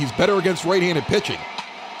say he's better against right-handed pitching.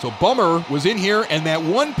 So Bummer was in here, and that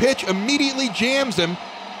one pitch immediately jams him.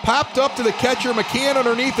 Popped up to the catcher, McCann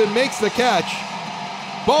underneath and makes the catch.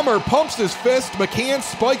 Bummer pumps his fist, McCann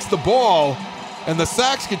spikes the ball, and the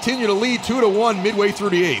Sox continue to lead 2-1 midway through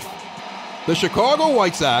the 8th. The Chicago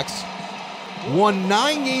White Sox won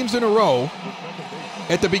 9 games in a row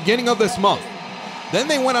at the beginning of this month. Then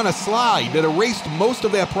they went on a slide that erased most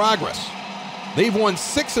of that progress. They've won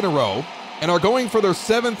 6 in a row and are going for their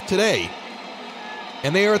 7th today.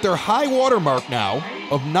 And they are at their high water mark now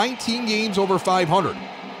of 19 games over 500.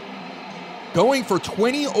 Going for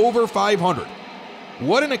 20 over 500.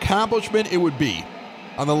 What an accomplishment it would be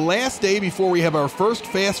on the last day before we have our first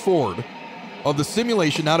fast forward of the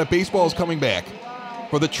simulation now that baseball is coming back.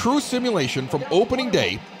 For the true simulation from opening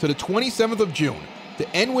day to the 27th of June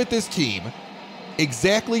to end with this team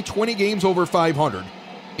exactly 20 games over 500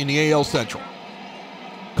 in the AL Central.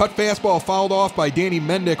 Cut fastball fouled off by Danny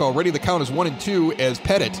Mendick. Already the count is 1-2 as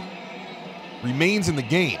Pettit remains in the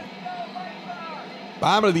game.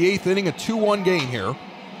 Bottom of the 8th inning, a 2-1 game here.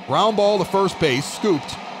 Ground ball to first base,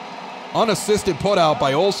 scooped. Unassisted put out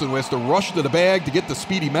by Olson, who has to rush to the bag to get the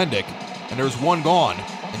speedy Mendick. And there's one gone.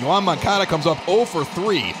 And Yoan Moncada comes up 0 for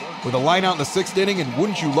 3 with a line out in the 6th inning. And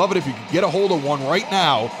wouldn't you love it if you could get a hold of one right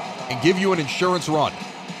now and give you an insurance run?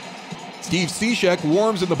 Steve Cishek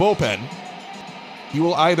warms in the bullpen. He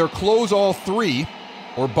will either close all 3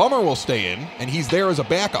 or Bummer will stay in, and he's there as a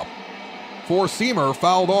backup. Four-seamer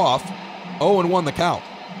fouled off, 0-1 the count.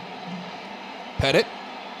 Pettit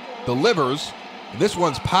delivers. This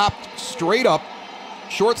one's popped straight up.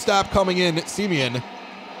 Shortstop coming in, Semien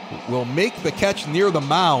will make the catch near the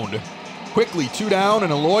mound. Quickly 2 down,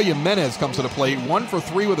 and Eloy Jimenez comes to the plate. 1 for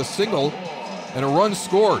 3 with a single and a run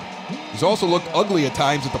scored. He's also looked ugly at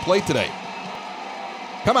times at the plate today.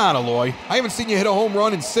 Come on, Eloy. I haven't seen you hit a home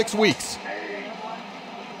run in 6 weeks.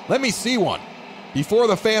 Let me see one before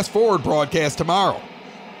the fast forward broadcast tomorrow.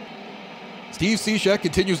 Steve Cishek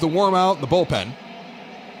continues to warm out in the bullpen.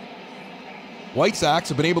 White Sox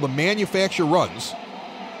have been able to manufacture runs.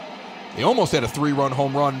 They almost had a 3-run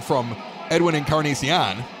home run from Edwin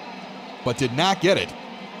Encarnacion, but did not get it.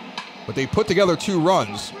 But they put together 2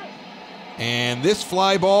 runs. And this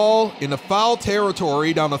fly ball in the foul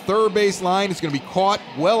territory down the third base line is going to be caught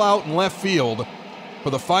well out in left field for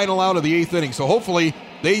the final out of the 8th inning. So hopefully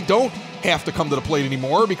they don't have to come to the plate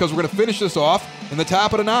anymore, because we're going to finish this off in the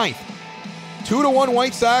top of the 9th. 2-1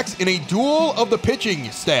 White Sox in a duel of the pitching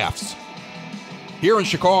staffs here in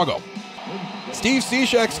Chicago. Steve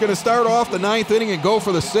Cishek's going to start off the 9th inning and go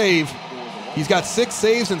for the save. He's got 6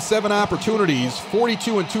 saves and 7 opportunities,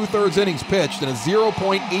 42 2/3 innings pitched, and a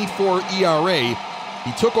 0.84 ERA.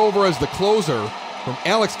 He took over as the closer from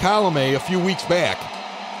Alex Colomé a few weeks back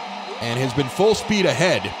and has been full speed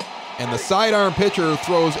ahead. And the sidearm pitcher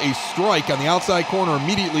throws a strike on the outside corner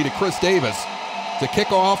immediately to Chris Davis to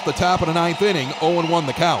kick off the top of the 9th inning, 0-1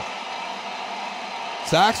 the count.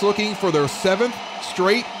 Sox looking for their 7th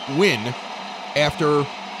straight win after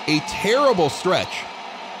a terrible stretch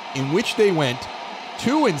in which they went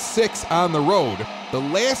 2-6 on the road The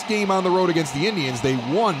last game on the road against the Indians, they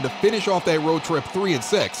won to finish off that road trip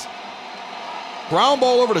 3-6. Ground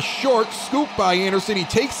ball over to short, scooped by Anderson. He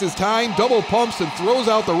takes his time, double pumps, and throws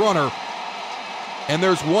out the runner. And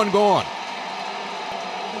there's one gone.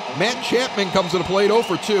 Matt Chapman comes to the plate 0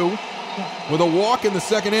 for 2 with a walk in the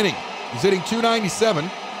second inning. He's hitting .297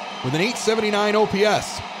 with an .879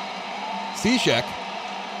 OPS. Cishek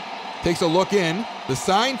takes a look in, the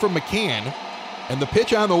sign from McCann, and the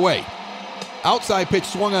pitch on the way. Outside pitch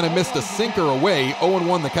swung on and missed, a sinker away,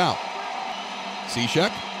 0-1 the count.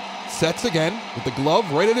 Cishek sets again with the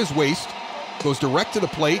glove right at his waist, goes direct to the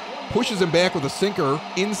plate, pushes him back with a sinker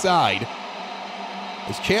inside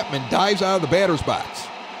as Chapman dives out of the batter's box.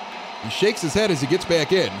 He shakes his head as he gets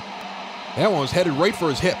back in. That one was headed right for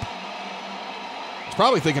his hip. He's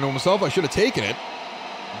probably thinking to himself, I should have taken it,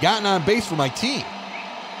 gotten on base for my team.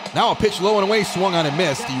 Now a pitch low and away, swung on and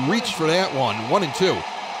missed. He reached for that one, 1-2.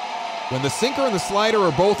 When the sinker and the slider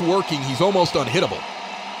are both working, he's almost unhittable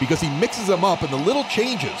because he mixes them up and the little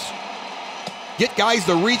changes get guys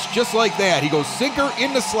to reach just like that. He goes sinker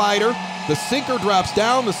into slider, the sinker drops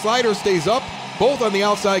down, the slider stays up, both on the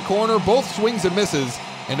outside corner, both swings and misses,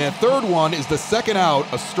 and that third one is the second out,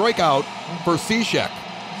 a strikeout for Cishek.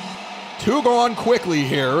 2 gone quickly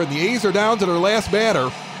here, and the A's are down to their last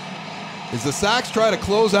batter as the Sox try to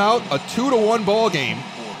close out a 2-1 ball game.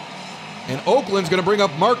 And Oakland's going to bring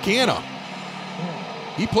up Mark Canha.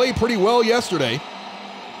 He played pretty well yesterday.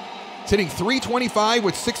 He's hitting .325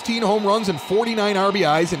 with 16 home runs and 49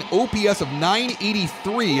 RBIs, an OPS of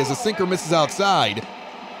 .983 as the sinker misses outside.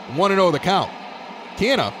 1-0 the count.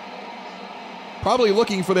 Canha probably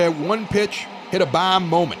looking for that one pitch, hit a bomb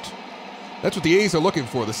moment. That's what the A's are looking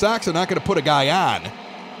for. The Sox are not going to put a guy on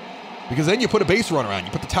because then you put a base runner on.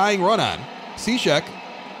 You put the tying run on. Cishek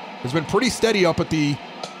has been pretty steady up at the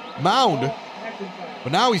mound,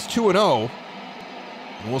 but now he's 2-0,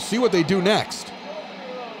 and we'll see what they do next.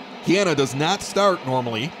 Canha does not start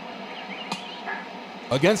normally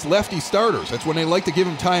against lefty starters. That's when they like to give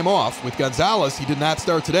him time off. With Gonzalez, he did not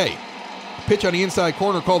start today. A pitch on the inside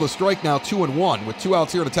corner called a strike, now 2-1 with 2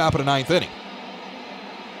 outs here at the top of the 9th inning.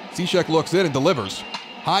 Cishek looks in and delivers.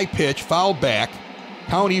 High pitch, fouled back,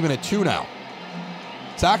 count even at 2 now.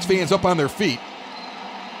 Sox fans up on their feet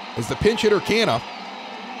as the pinch hitter Canha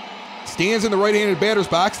stands in the right-handed batter's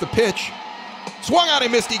box. The pitch swung on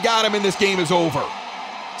and missed. He got him, and this game is over.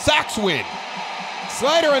 Sox win.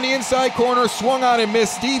 Slider on the inside corner, swung on and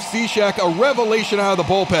missed. Steve Cishek, a revelation out of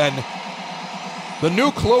the bullpen. The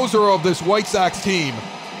new closer of this White Sox team.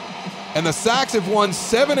 And the Sox have won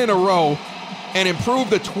 7 in a row and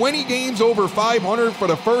improved to 20 games over 500 for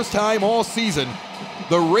the first time all season.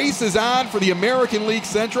 The race is on for the American League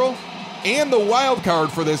Central and the wild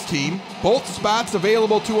card for this team. Both spots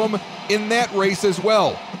available to him in that race as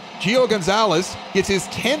well. Gio Gonzalez gets his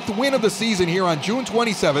 10th win of the season here on June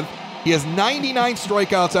 27th. He has 99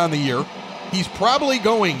 strikeouts on the year. He's probably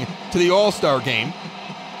going to the All-Star game.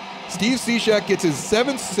 Steve Cishek gets his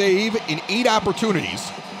 7th save in 8 opportunities.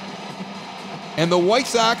 And the White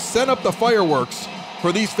Sox sent up the fireworks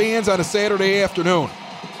for these fans on a Saturday afternoon.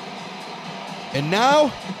 And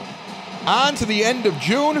now, on to the end of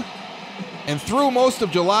June and through most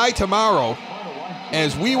of July tomorrow,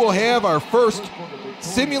 as we will have our first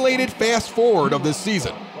simulated fast forward of this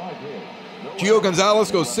season. Gio Gonzalez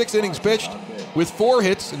goes 6 innings pitched with 4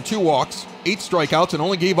 hits and 2 walks, 8 strikeouts, and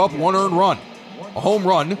only gave up 1 earned run. A home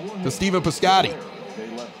run to Stephen Piscotty.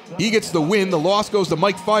 He gets the win. The loss goes to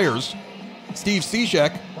Mike Fiers. Steve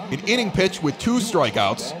Cishek, an inning pitch with 2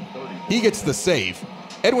 strikeouts. He gets the save.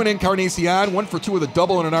 Edwin Encarnacion, 1 for 2 with a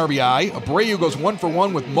double and an RBI. Abreu goes 1 for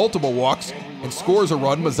 1 with multiple walks and scores a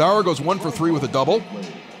run. Mazzara goes 1 for 3 with a double.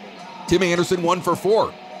 Tim Anderson, 1 for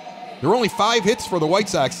 4. There were only 5 hits for the White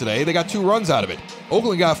Sox today. They got 2 runs out of it.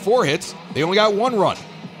 Oakland got 4 hits. They only got 1 run.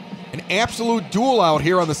 An absolute duel out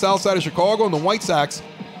here on the south side of Chicago, and the White Sox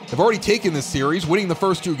have already taken this series, winning the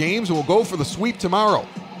first 2 games, and will go for the sweep tomorrow.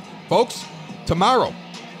 Folks, tomorrow,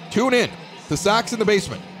 tune in to Sox in the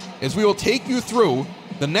Basement as we will take you through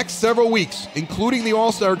the next several weeks, including the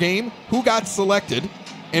All-Star game, who got selected,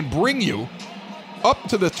 and bring you up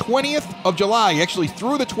to the 20th of July, actually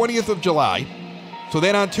through the 20th of July. So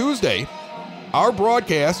then on Tuesday, our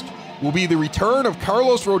broadcast will be the return of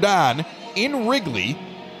Carlos Rodon in Wrigley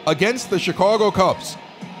against the Chicago Cubs.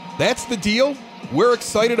 That's the deal. We're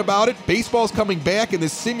excited about it. Baseball's coming back, and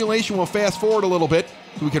this simulation will fast forward a little bit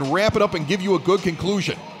so we can wrap it up and give you a good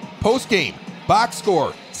conclusion. Post-game, box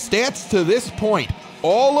score, stats to this point,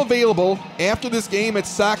 all available after this game at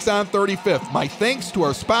Sox on 35th. My thanks to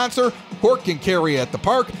our sponsor, Cork and Carry at the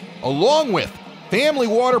Park, along with Family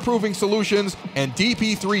Waterproofing Solutions and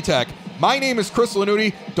DP3 Tech, My name is Chris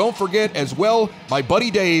Lanuti. Don't forget as well, my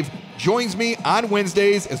buddy Dave joins me on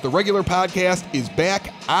Wednesdays as the regular podcast is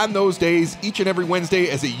back on those days each and every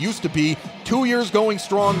Wednesday as it used to be. 2 years going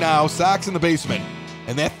strong now, Sox in the Basement.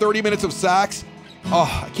 And that 30 minutes of Sox,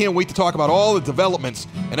 I can't wait to talk about all the developments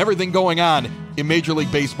and everything going on in Major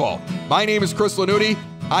League Baseball. My name is Chris Lanuti.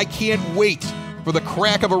 I can't wait for the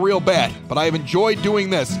crack of a real bat, but I have enjoyed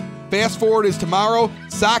doing this. Fast forward is tomorrow.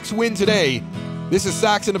 Sox win today. This is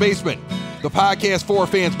Sox in the Basement, the podcast for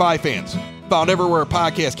fans by fans. Found everywhere a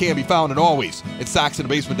podcast can be found and always at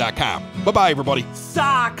soxinthebasement.com. Bye-bye, everybody.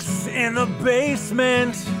 Sox in the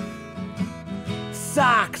Basement.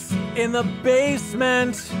 Sox in the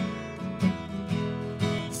Basement.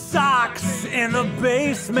 Sox in the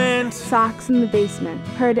Basement. Sox in the Basement.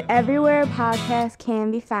 Heard everywhere a podcast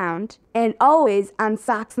can be found and always on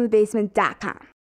soxinthebasement.com.